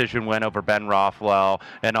the decision win over Ben Rothwell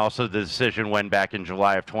and also the decision win back in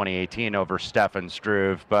July of 2018 over Stefan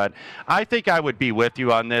Struve. But I think I would be with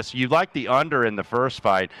you on this. You like the under in the first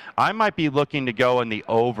fight. I might be looking to go in the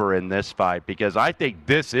over in this fight because I think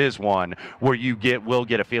this is one where you will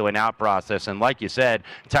get a feeling out process. And like you said,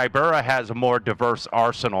 Tybura has a more diverse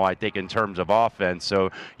arsenal, I think, in terms of offense.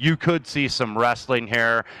 So you could see some wrestling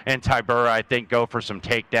here, and Tybura, I think, go for some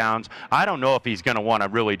takedowns. I don't know if he's going to want to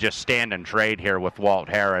really just stand and trade here with Walt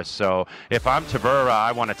Harris. So if I'm Tybura,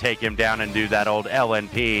 I want to take him down and do that old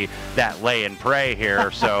LNP, that lay and pray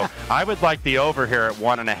here. So I would like the over here at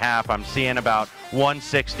 1.5. I'm seeing about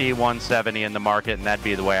 160, 170 in the market, and that'd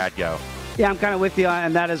be the way I'd go. Yeah, I'm kind of with you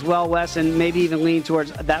on that as well, Wes, and maybe even lean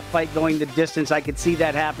towards that fight going the distance. I could see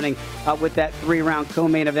that happening with that 3-round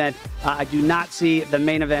co-main event. I do not see the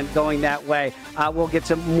main event going that way. We'll get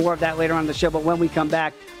some more of that later on in the show, but when we come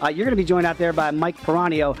back, you're going to be joined out there by Mike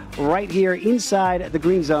Peranio right here inside the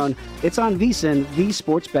Green Zone. It's on VSiN, the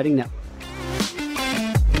Sports Betting Network.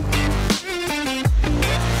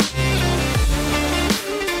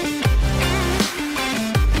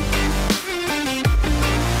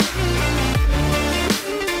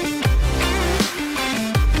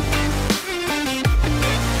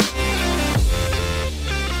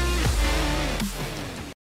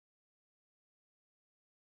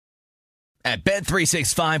 At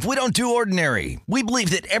Bet365, we don't do ordinary. We believe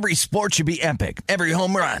that every sport should be epic. Every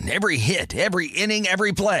home run, every hit, every inning,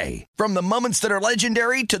 every play. From the moments that are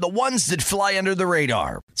legendary to the ones that fly under the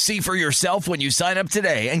radar. See for yourself when you sign up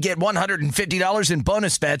today and get $150 in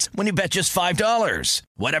bonus bets when you bet just $5.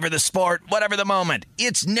 Whatever the sport, whatever the moment,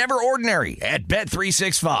 it's never ordinary at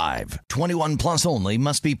Bet365. 21 plus only.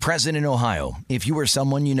 Must be present in Ohio. If you or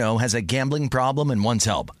someone you know has a gambling problem and wants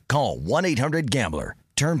help, call 1-800-GAMBLER.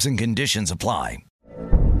 Terms and conditions apply.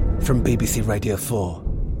 From BBC Radio 4,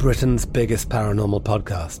 Britain's biggest paranormal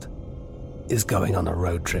podcast is going on a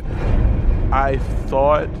road trip. I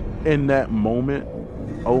thought in that moment,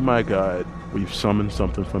 oh my God, we've summoned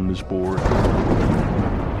something from this board.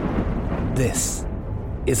 This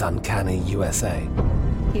is Uncanny USA.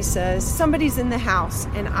 He says, somebody's in the house,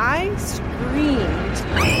 and I screamed.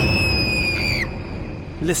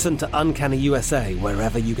 Listen to Uncanny USA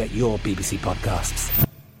wherever you get your BBC podcasts,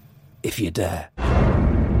 if you dare.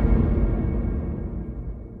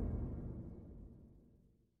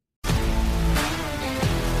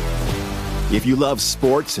 If you love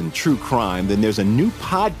sports and true crime, then there's a new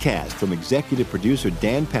podcast from executive producer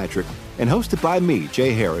Dan Patrick and hosted by me,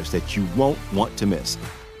 Jay Harris, that you won't want to miss.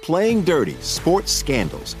 Playing Dirty: Sports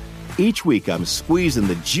Scandals. Each week I'm squeezing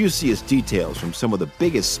the juiciest details from some of the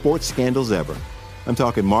biggest sports scandals ever. I'm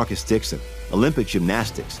talking Marcus Dixon, Olympic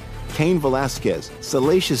gymnastics, Cain Velasquez,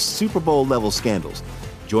 salacious Super Bowl-level scandals.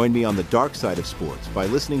 Join me on the dark side of sports by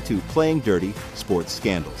listening to Playing Dirty: Sports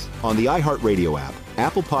Scandals on the iHeartRadio app,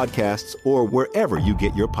 Apple Podcasts, or wherever you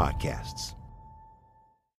get your podcasts.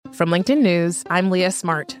 From LinkedIn News, I'm Leah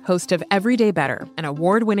Smart, host of Everyday Better, an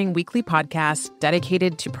award-winning weekly podcast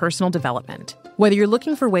dedicated to personal development. Whether you're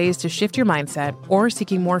looking for ways to shift your mindset or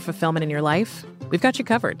seeking more fulfillment in your life, we've got you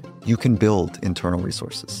covered. You can build internal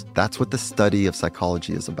resources. That's what the study of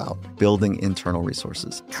psychology is about, building internal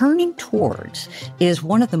resources. Turning towards is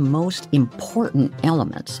one of the most important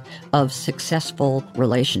elements of successful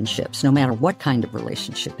relationships, no matter what kind of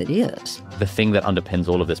relationship it is. The thing that underpins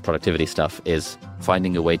all of this productivity stuff is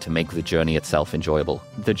finding a way to make the journey itself enjoyable.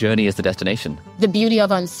 The journey is the destination. The beauty of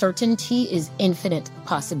uncertainty is infinite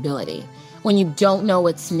possibility. When you don't know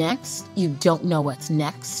what's next, you don't know what's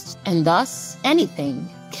next. And thus, anything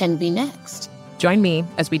can be next. Join me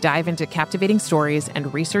as we dive into captivating stories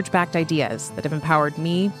and research-backed ideas that have empowered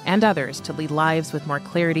me and others to lead lives with more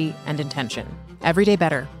clarity and intention. Everyday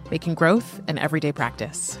Better, making growth an everyday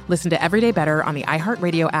practice. Listen to Everyday Better on the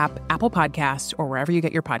iHeartRadio app, Apple Podcasts, or wherever you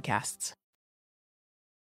get your podcasts.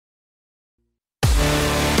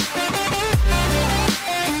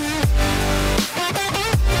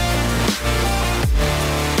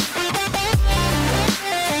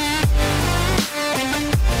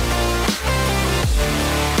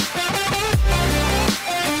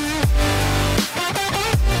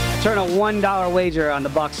 Turn a $1 wager on the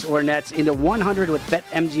Bucks or Nets into 100 with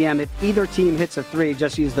BetMGM. If either team hits a 3,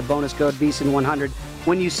 just use the bonus code VSiN100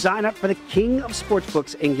 when you sign up for the king of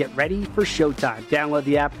sportsbooks and get ready for showtime. Download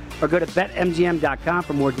the app or go to BetMGM.com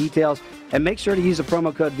for more details. And make sure to use the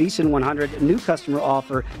promo code VSiN100. New customer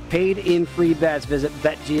offer. Paid in free bets. Visit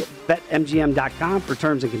BetMGM.com for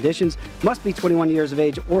terms and conditions. Must be 21 years of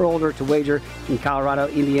age or older to wager in Colorado,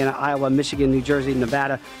 Indiana, Iowa, Michigan, New Jersey,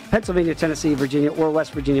 Nevada, Pennsylvania, Tennessee, Virginia, or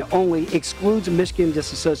West Virginia only. Excludes Michigan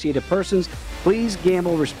disassociated persons. Please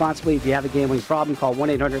gamble responsibly. If you have a gambling problem, call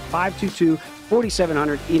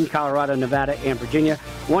 1-800-522-4700 in Colorado, Nevada, and Virginia.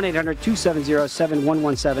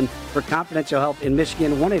 1-800-270-7117 for confidential help in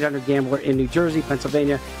Michigan. 1-800-GAMBLER in New Jersey,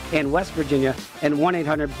 Pennsylvania, and West Virginia. And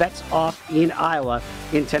 1-800-BETS-OFF in Iowa.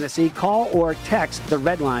 In Tennessee, call or text the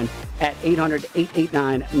Red Line at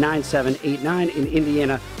 800-889-9789. In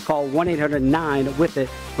Indiana, call 1-800-9-WITH-IT.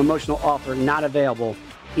 Promotional offer not available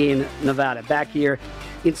in Nevada. Back here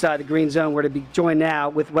inside the Green Zone, we're to be joined now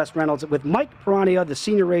with Wes Reynolds, with Mike Peranio, the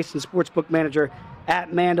senior race and sportsbook manager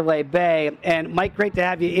at Mandalay Bay. And Mike, great to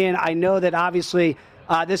have you in. I know that obviously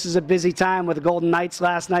this is a busy time with the Golden Knights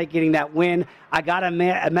last night getting that win. I got to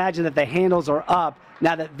imagine that the handles are up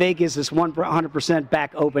now that Vegas is 100%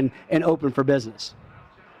 back open and open for business.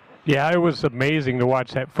 Yeah, it was amazing to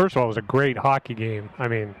watch that. First of all, it was a great hockey game. I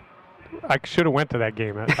mean, I should have went to that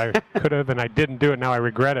game. I could have, and I didn't do it. Now I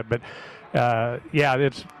regret it. But, yeah,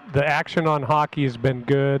 it's the action on hockey has been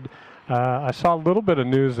good. I saw a little bit of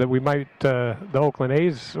news that we might the Oakland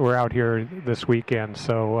A's were out here this weekend.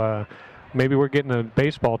 So maybe we're getting a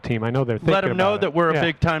baseball team. I know they're thinking Let them know about that it. we're a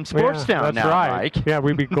big-time sports town that's now, right. Mike. Yeah,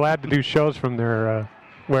 we'd be glad to do shows from their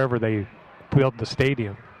wherever they build the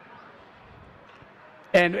stadium.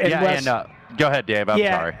 And Wes, go ahead, Dave. I'm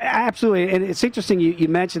sorry. Absolutely. And it's interesting you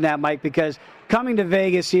mentioned that, Mike, because coming to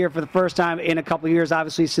Vegas here for the first time in a couple of years,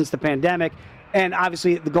 obviously since the pandemic, and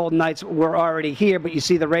obviously the Golden Knights were already here, but you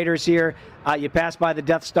see the Raiders here, you pass by the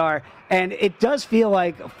Death Star, and it does feel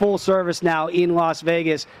like full service now in Las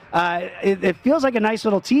Vegas. It feels like a nice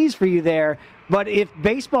little tease for you there, but if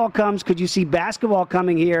baseball comes, could you see basketball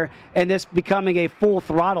coming here and this becoming a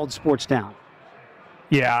full-throttled sports town?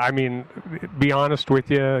 Yeah, I mean, be honest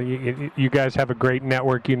with you, you guys have a great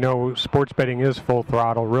network. You know sports betting is full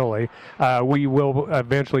throttle, really. We will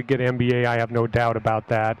eventually get NBA, I have no doubt about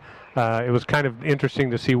that. It was kind of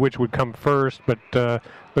interesting to see which would come first, but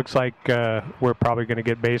looks like we're probably going to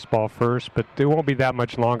get baseball first, but it won't be that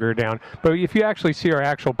much longer down. But if you actually see our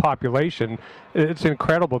actual population, it's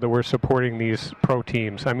incredible that we're supporting these pro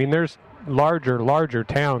teams. I mean, there's larger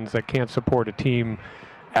towns that can't support a team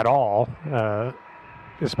at all.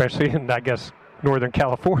 Especially in, I guess, Northern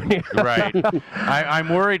California. Right. I'm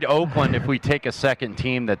worried Oakland, if we take a second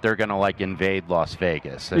team, that they're going to, invade Las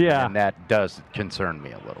Vegas. And that does concern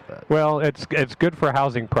me a little bit. Well, it's good for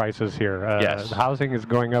housing prices here. Yes. The housing is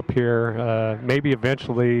going up here. Maybe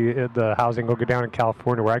eventually the housing will go down in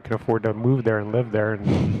California where I can afford to move there and live there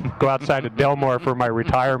and go outside of Del Mar for my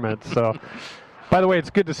retirement. So... By the way, it's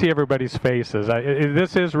good to see everybody's faces.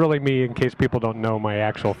 This is really me, in case people don't know my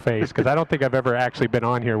actual face, because I don't think I've ever actually been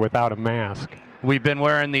on here without a mask. We've been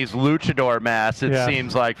wearing these luchador masks, it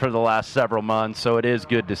seems like, for the last several months, so it is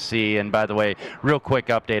good to see. And by the way, real quick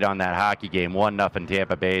update on that hockey game. 1-0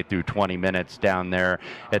 Tampa Bay through 20 minutes down there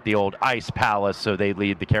at the old Ice Palace, so they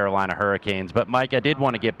lead the Carolina Hurricanes. But, Mike, I did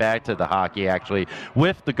want to get back to the hockey, actually,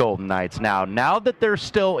 with the Golden Knights now. Now that they're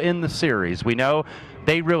still in the series, we know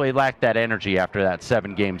they really lacked that energy after that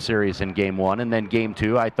 7-game series in Game 1. And then Game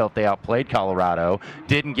 2, I felt they outplayed Colorado.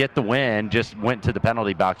 Didn't get the win, just went to the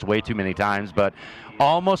penalty box way too many times. But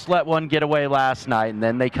almost let one get away last night, and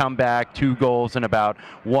then they come back 2 goals in about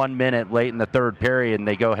 1 minute late in the third period, and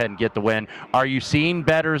they go ahead and get the win. Are you seeing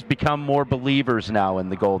bettors become more believers now in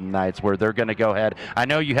the Golden Knights, where they're going to go ahead? I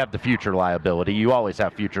know you have the future liability. You always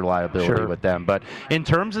have future liability with them. But in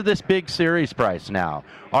terms of this big series price now,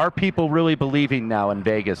 are people really believing now in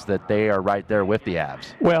Vegas that they are right there with the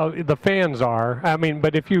Avs? Well, the fans are. I mean,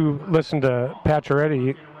 but if you listen to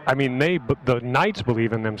Pacioretty, I mean, the Knights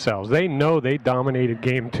believe in themselves. They know they dominated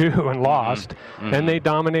game 2 and lost, and they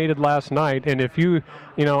dominated last night. And if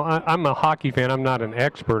I'm a hockey fan. I'm not an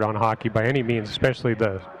expert on hockey by any means, especially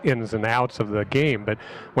the ins and outs of the game. But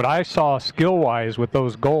what I saw skill-wise with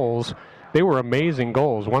those goals, they were amazing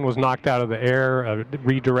goals. One was knocked out of the air, a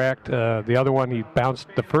redirect. The other one,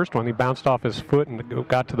 the first one, he bounced off his foot and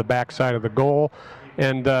got to the backside of the goal.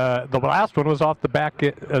 And the last one was off the back,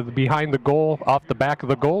 behind the goal, off the back of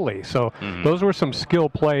the goalie. So those were some skill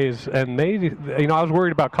plays. And I was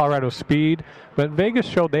worried about Colorado's speed, but Vegas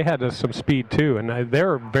showed they had some speed too. And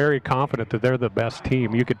they're very confident that they're the best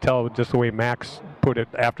team. You could tell just the way Max put it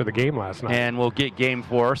after the game last night. And we'll get Game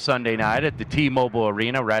 4 Sunday night at the T-Mobile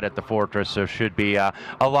Arena right at the Fortress, so should be a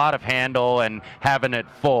lot of handle, and having it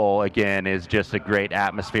full again is just a great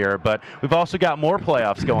atmosphere. But we've also got more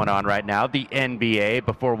playoffs going on right now, the NBA,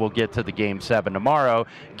 before we'll get to the Game 7 tomorrow.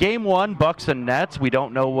 Game 1, Bucks and Nets. We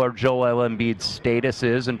don't know where Joel Embiid's status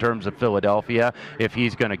is in terms of Philadelphia, if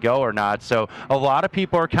he's going to go or not. So a lot of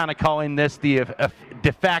people are kind of calling this the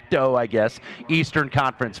de facto, I guess, Eastern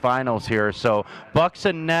Conference Finals here. So Bucks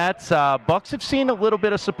and Nets. Bucks have seen a little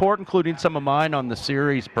bit of support, including some of mine on the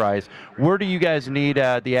series price. Where do you guys need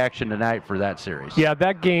the action tonight for that series? Yeah,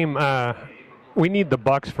 that game, we need the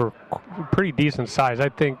Bucks for pretty decent size, I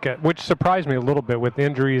think, which surprised me a little bit with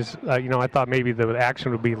injuries. I thought maybe the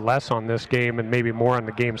action would be less on this game and maybe more on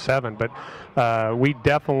the Game 7, but we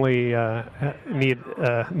definitely need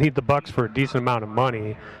the Bucks for a decent amount of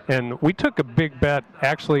money. And we took a big bet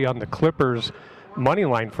actually on the Clippers money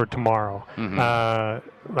line for tomorrow,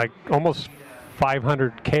 like almost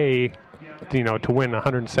 $500K, to win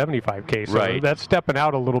 $175K. So that's stepping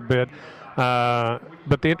out a little bit.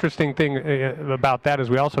 But the interesting thing about that is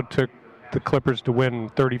we also took the Clippers to win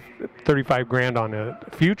 35 grand on the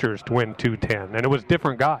futures to win 210, and it was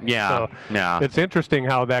different guys. Yeah, so it's interesting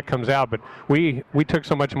how that comes out. But we took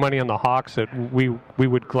so much money on the Hawks that we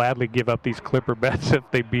would gladly give up these Clipper bets if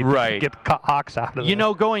they get the Hawks out of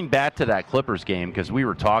it. Going back to that Clippers game, because we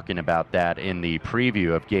were talking about that in the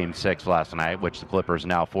preview of Game 6 last night, which the Clippers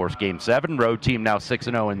now forced Game 7. Road team now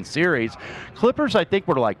 6-0 in the series. Clippers, I think,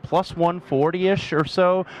 were like plus 140-ish or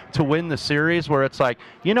so to win the series, where it's like,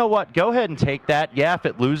 you know what, go ahead and take that. Yeah, if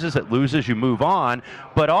it loses, you move on.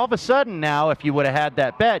 But all of a sudden now, if you would have had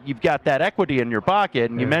that bet, you've got that equity in your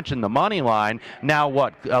pocket. And you mentioned the money line. Now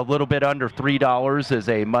what, a little bit under $3 is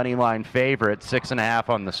a money line favorite, 6.5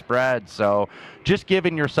 on the spread. So just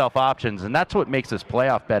giving yourself options, and that's what makes this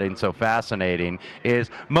playoff betting so fascinating, is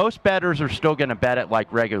most bettors are still going to bet it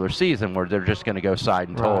like regular season, where they're just going to go side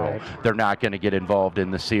and total. Right. They're not going to get involved in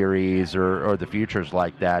the series or the futures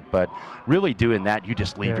like that. But really doing that, you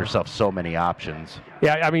just leave yourself so many options.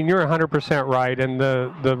 Yeah, I mean, you're 100% right.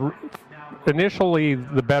 And initially,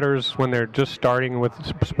 the bettors, when they're just starting with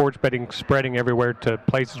sports betting spreading everywhere to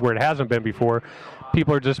places where it hasn't been before,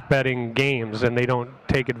 people are just betting games, and they don't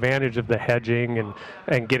take advantage of the hedging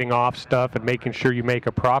and getting off stuff and making sure you make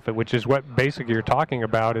a profit, which is what basically you're talking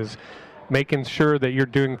about, is making sure that you're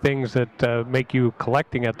doing things that make you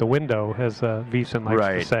collecting at the window, as Veasan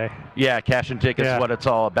likes to say. Yeah, cash and tickets is what it's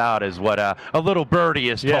all about, is what a little birdie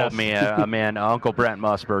has told me. Uncle Brent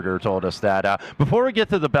Musburger told us that. Before we get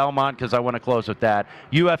to the Belmont, because I want to close with that,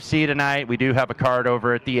 UFC tonight, we do have a card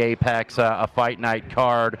over at the Apex, a fight night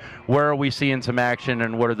card. Where are we seeing some action,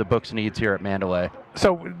 and what are the books' needs here at Mandalay?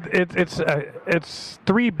 So it's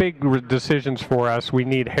three big decisions for us. We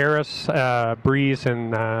need Harris, Breeze,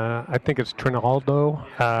 and I think it's Trinaldo.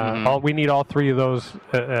 We need all three of those,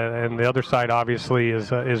 and the other side obviously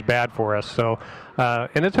is bad for us. So,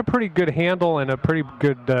 and it's a pretty good handle and a pretty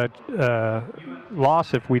good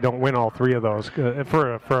loss if we don't win all three of those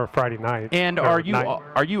for a Friday night. And are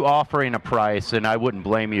you offering a price? And I wouldn't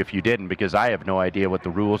blame you if you didn't, because I have no idea what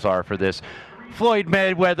the rules are for this Floyd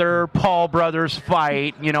Mayweather, Paul brothers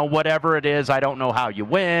fight, whatever it is. I don't know how you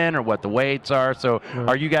win or what the weights are. So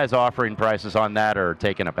are you guys offering prices on that or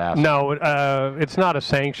taking a pass? No, it's not a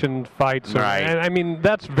sanctioned fight. So, right. And I mean,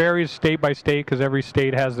 that varies state by state, because every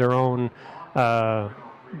state has their own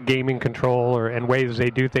gaming control and ways they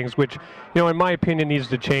do things, which, in my opinion, needs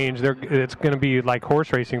to change. It's going to be like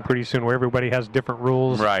horse racing pretty soon, where everybody has different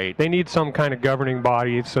rules. Right. They need some kind of governing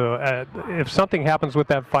body. So if something happens with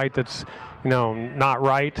that fight that's, not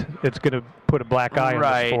right, it's going to put a black eye on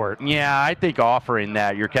the sport. Yeah, I think offering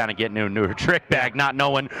that, you're kind of getting into a trick bag, not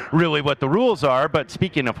knowing really what the rules are. But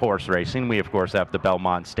speaking of horse racing, we, of course, have the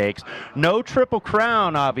Belmont Stakes. No Triple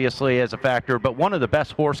Crown, obviously, as a factor, but one of the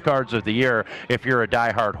best horse cards of the year if you're a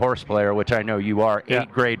diehard horse player, which I know you are.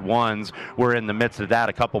 8 Grade 1s. We're in the midst of that.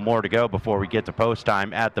 A couple more to go before we get to post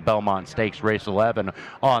time at the Belmont Stakes, race 11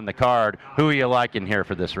 on the card. Who are you liking here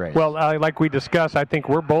for this race? Well, like we discussed, I think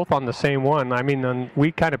we're both on the same one. I mean,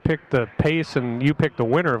 we kind of picked the pace, and you picked the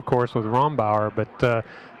winner, of course, with Rombauer. But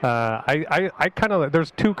I kind of,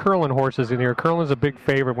 there's 2 Curlin horses in here. Curlin's a big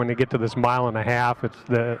favorite when they get to this 1.5 miles. It's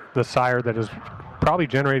the sire that has probably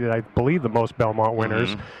generated, I believe, the most Belmont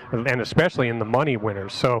winners, and especially in the money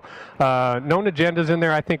winners. So Known Agenda's in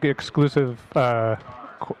there. I think exclusive.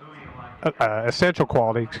 Essential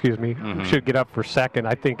Quality, should get up for second.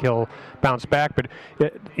 I think he'll bounce back. But,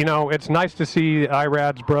 it's nice to see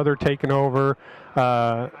Irad's brother taking over.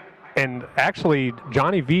 And actually,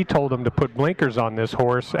 Johnny V told him to put blinkers on this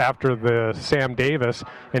horse after the Sam Davis,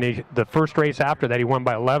 and the first race after that he won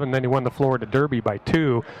by 11. Then he won the Florida Derby by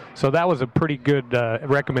 2. So that was a pretty good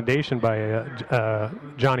recommendation by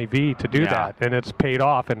Johnny V to do that, and it's paid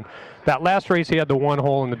off. And that last race, he had the 1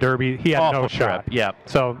 hole in the Derby. He had no shot. Yep.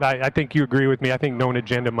 So I think you agree with me. I think Known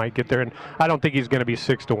Agenda might get there, and I don't think he's going to be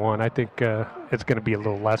 6-1. I think it's going to be a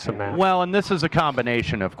little less than that. Well, and this is a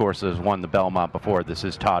combination, of course, has won the Belmont before. This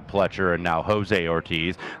is Todd Pletcher and now Jose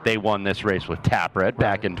Ortiz. They won this race with Tapwrit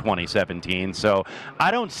back in 2017. So I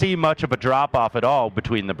don't see much of a drop-off at all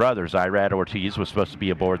between the brothers. Irad Ortiz was supposed to be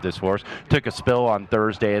aboard this horse. Took a spill on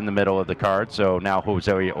Thursday in the middle of the card, so now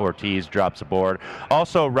Jose Ortiz drops aboard.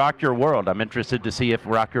 Also, Rock Your World. I'm interested to see if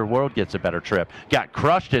Rock Your World gets a better trip. Got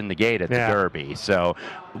crushed in the gate at the Derby. So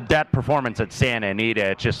that performance at Santa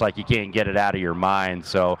Anita, it's just like you can't get it out of your mind.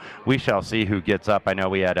 So we shall see who gets up. I know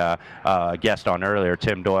we had a guest on earlier,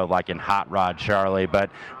 Tim Doyle, like in Hot Rod Charlie, but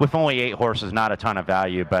with only 8 horses, not a ton of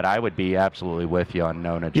value. But I would be absolutely with you on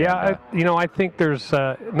Known Agenda. Yeah, I think there's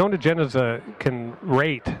Known Agenda can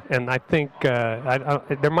rate, and I think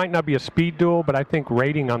there might not be a speed duel, but I think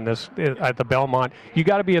rating on this at the Belmont, you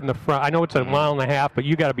got to be in the front. I know it's a 1.5 miles, but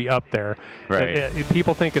you got to be up there. Right.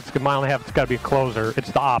 People think it's a 1.5 miles, it's got to be a closer.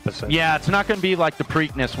 It's the opposite. Yeah, it's not going to be like the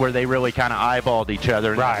Preakness where they really kind of eyeballed each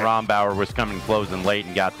other, and Rombauer was coming closing late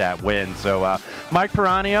and got that win. So Mike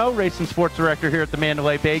Peranio, Racing Sports Director here at the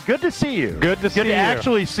Mandalay Bay. Good to see you. Good to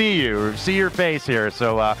actually see you, see your face here.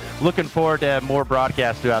 So looking forward to more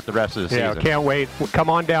broadcasts throughout the rest of the season. Yeah, can't wait. Come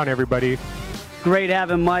on down, everybody. Great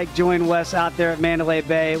having Mike join Wes out there at Mandalay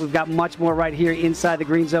Bay. We've got much more right here inside the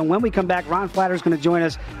Green Zone. When we come back, Ron Flatter is going to join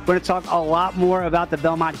us. We're going to talk a lot more about the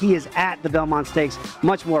Belmont. He is at the Belmont Stakes.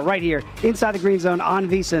 Much more right here inside the Green Zone on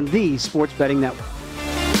VSiN, the Sports Betting Network.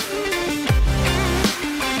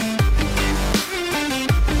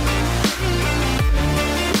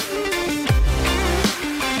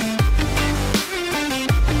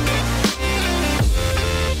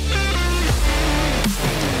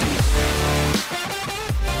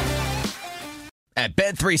 At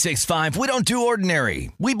Bet365, we don't do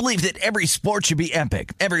ordinary. We believe that every sport should be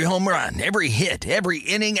epic. Every home run, every hit, every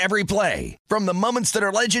inning, every play. From the moments that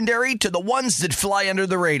are legendary to the ones that fly under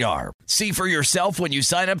the radar. See for yourself when you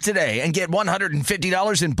sign up today and get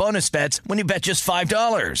 $150 in bonus bets when you bet just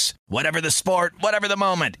 $5. Whatever the sport, whatever the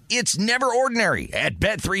moment, it's never ordinary at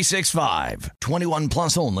Bet365. 21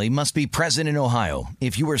 plus only. Must be present in Ohio.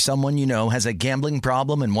 If you or someone you know has a gambling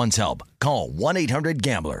problem and wants help, call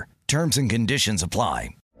 1-800-GAMBLER. Terms and conditions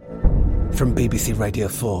apply. From BBC Radio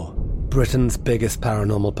 4, Britain's biggest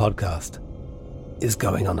paranormal podcast is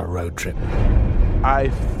going on a road trip. I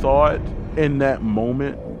thought in that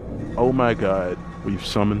moment, oh my God, we've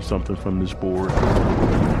summoned something from this board.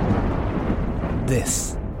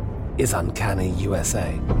 This is Uncanny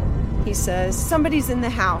USA. He says, somebody's in the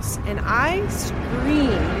house, and I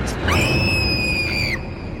screamed.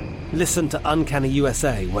 Listen to Uncanny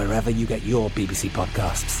USA wherever you get your BBC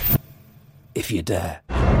podcasts, if you dare.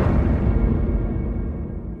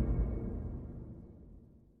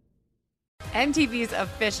 MTV's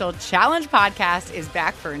official Challenge podcast is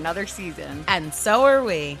back for another season. And so are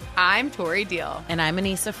we. I'm Tori Deal. And I'm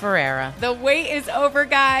Anissa Ferreira. The wait is over,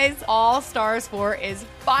 guys. All Stars 4 is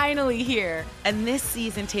finally here. And this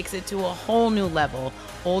season takes it to a whole new level.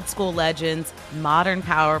 Old school legends, modern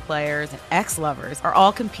power players, and ex-lovers are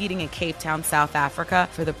all competing in Cape Town, South Africa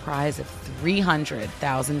for the prize of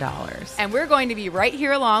 $300,000. And we're going to be right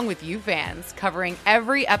here along with you fans, covering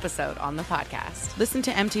every episode on the podcast. Listen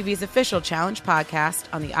to MTV's official Challenge podcast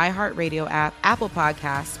on the iHeartRadio app, Apple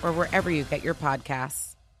Podcasts, or wherever you get your podcasts.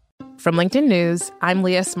 From LinkedIn News, I'm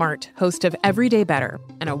Leah Smart, host of Everyday Better,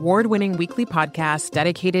 an award-winning weekly podcast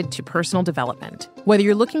dedicated to personal development. Whether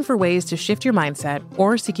you're looking for ways to shift your mindset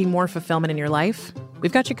or seeking more fulfillment in your life,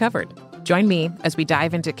 we've got you covered. Join me as we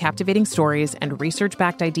dive into captivating stories and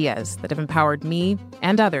research-backed ideas that have empowered me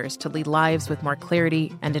and others to lead lives with more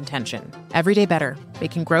clarity and intention. Everyday Better,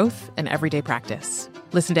 making growth an everyday practice.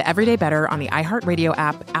 Listen to Everyday Better on the iHeartRadio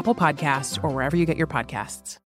app, Apple Podcasts, or wherever you get your podcasts.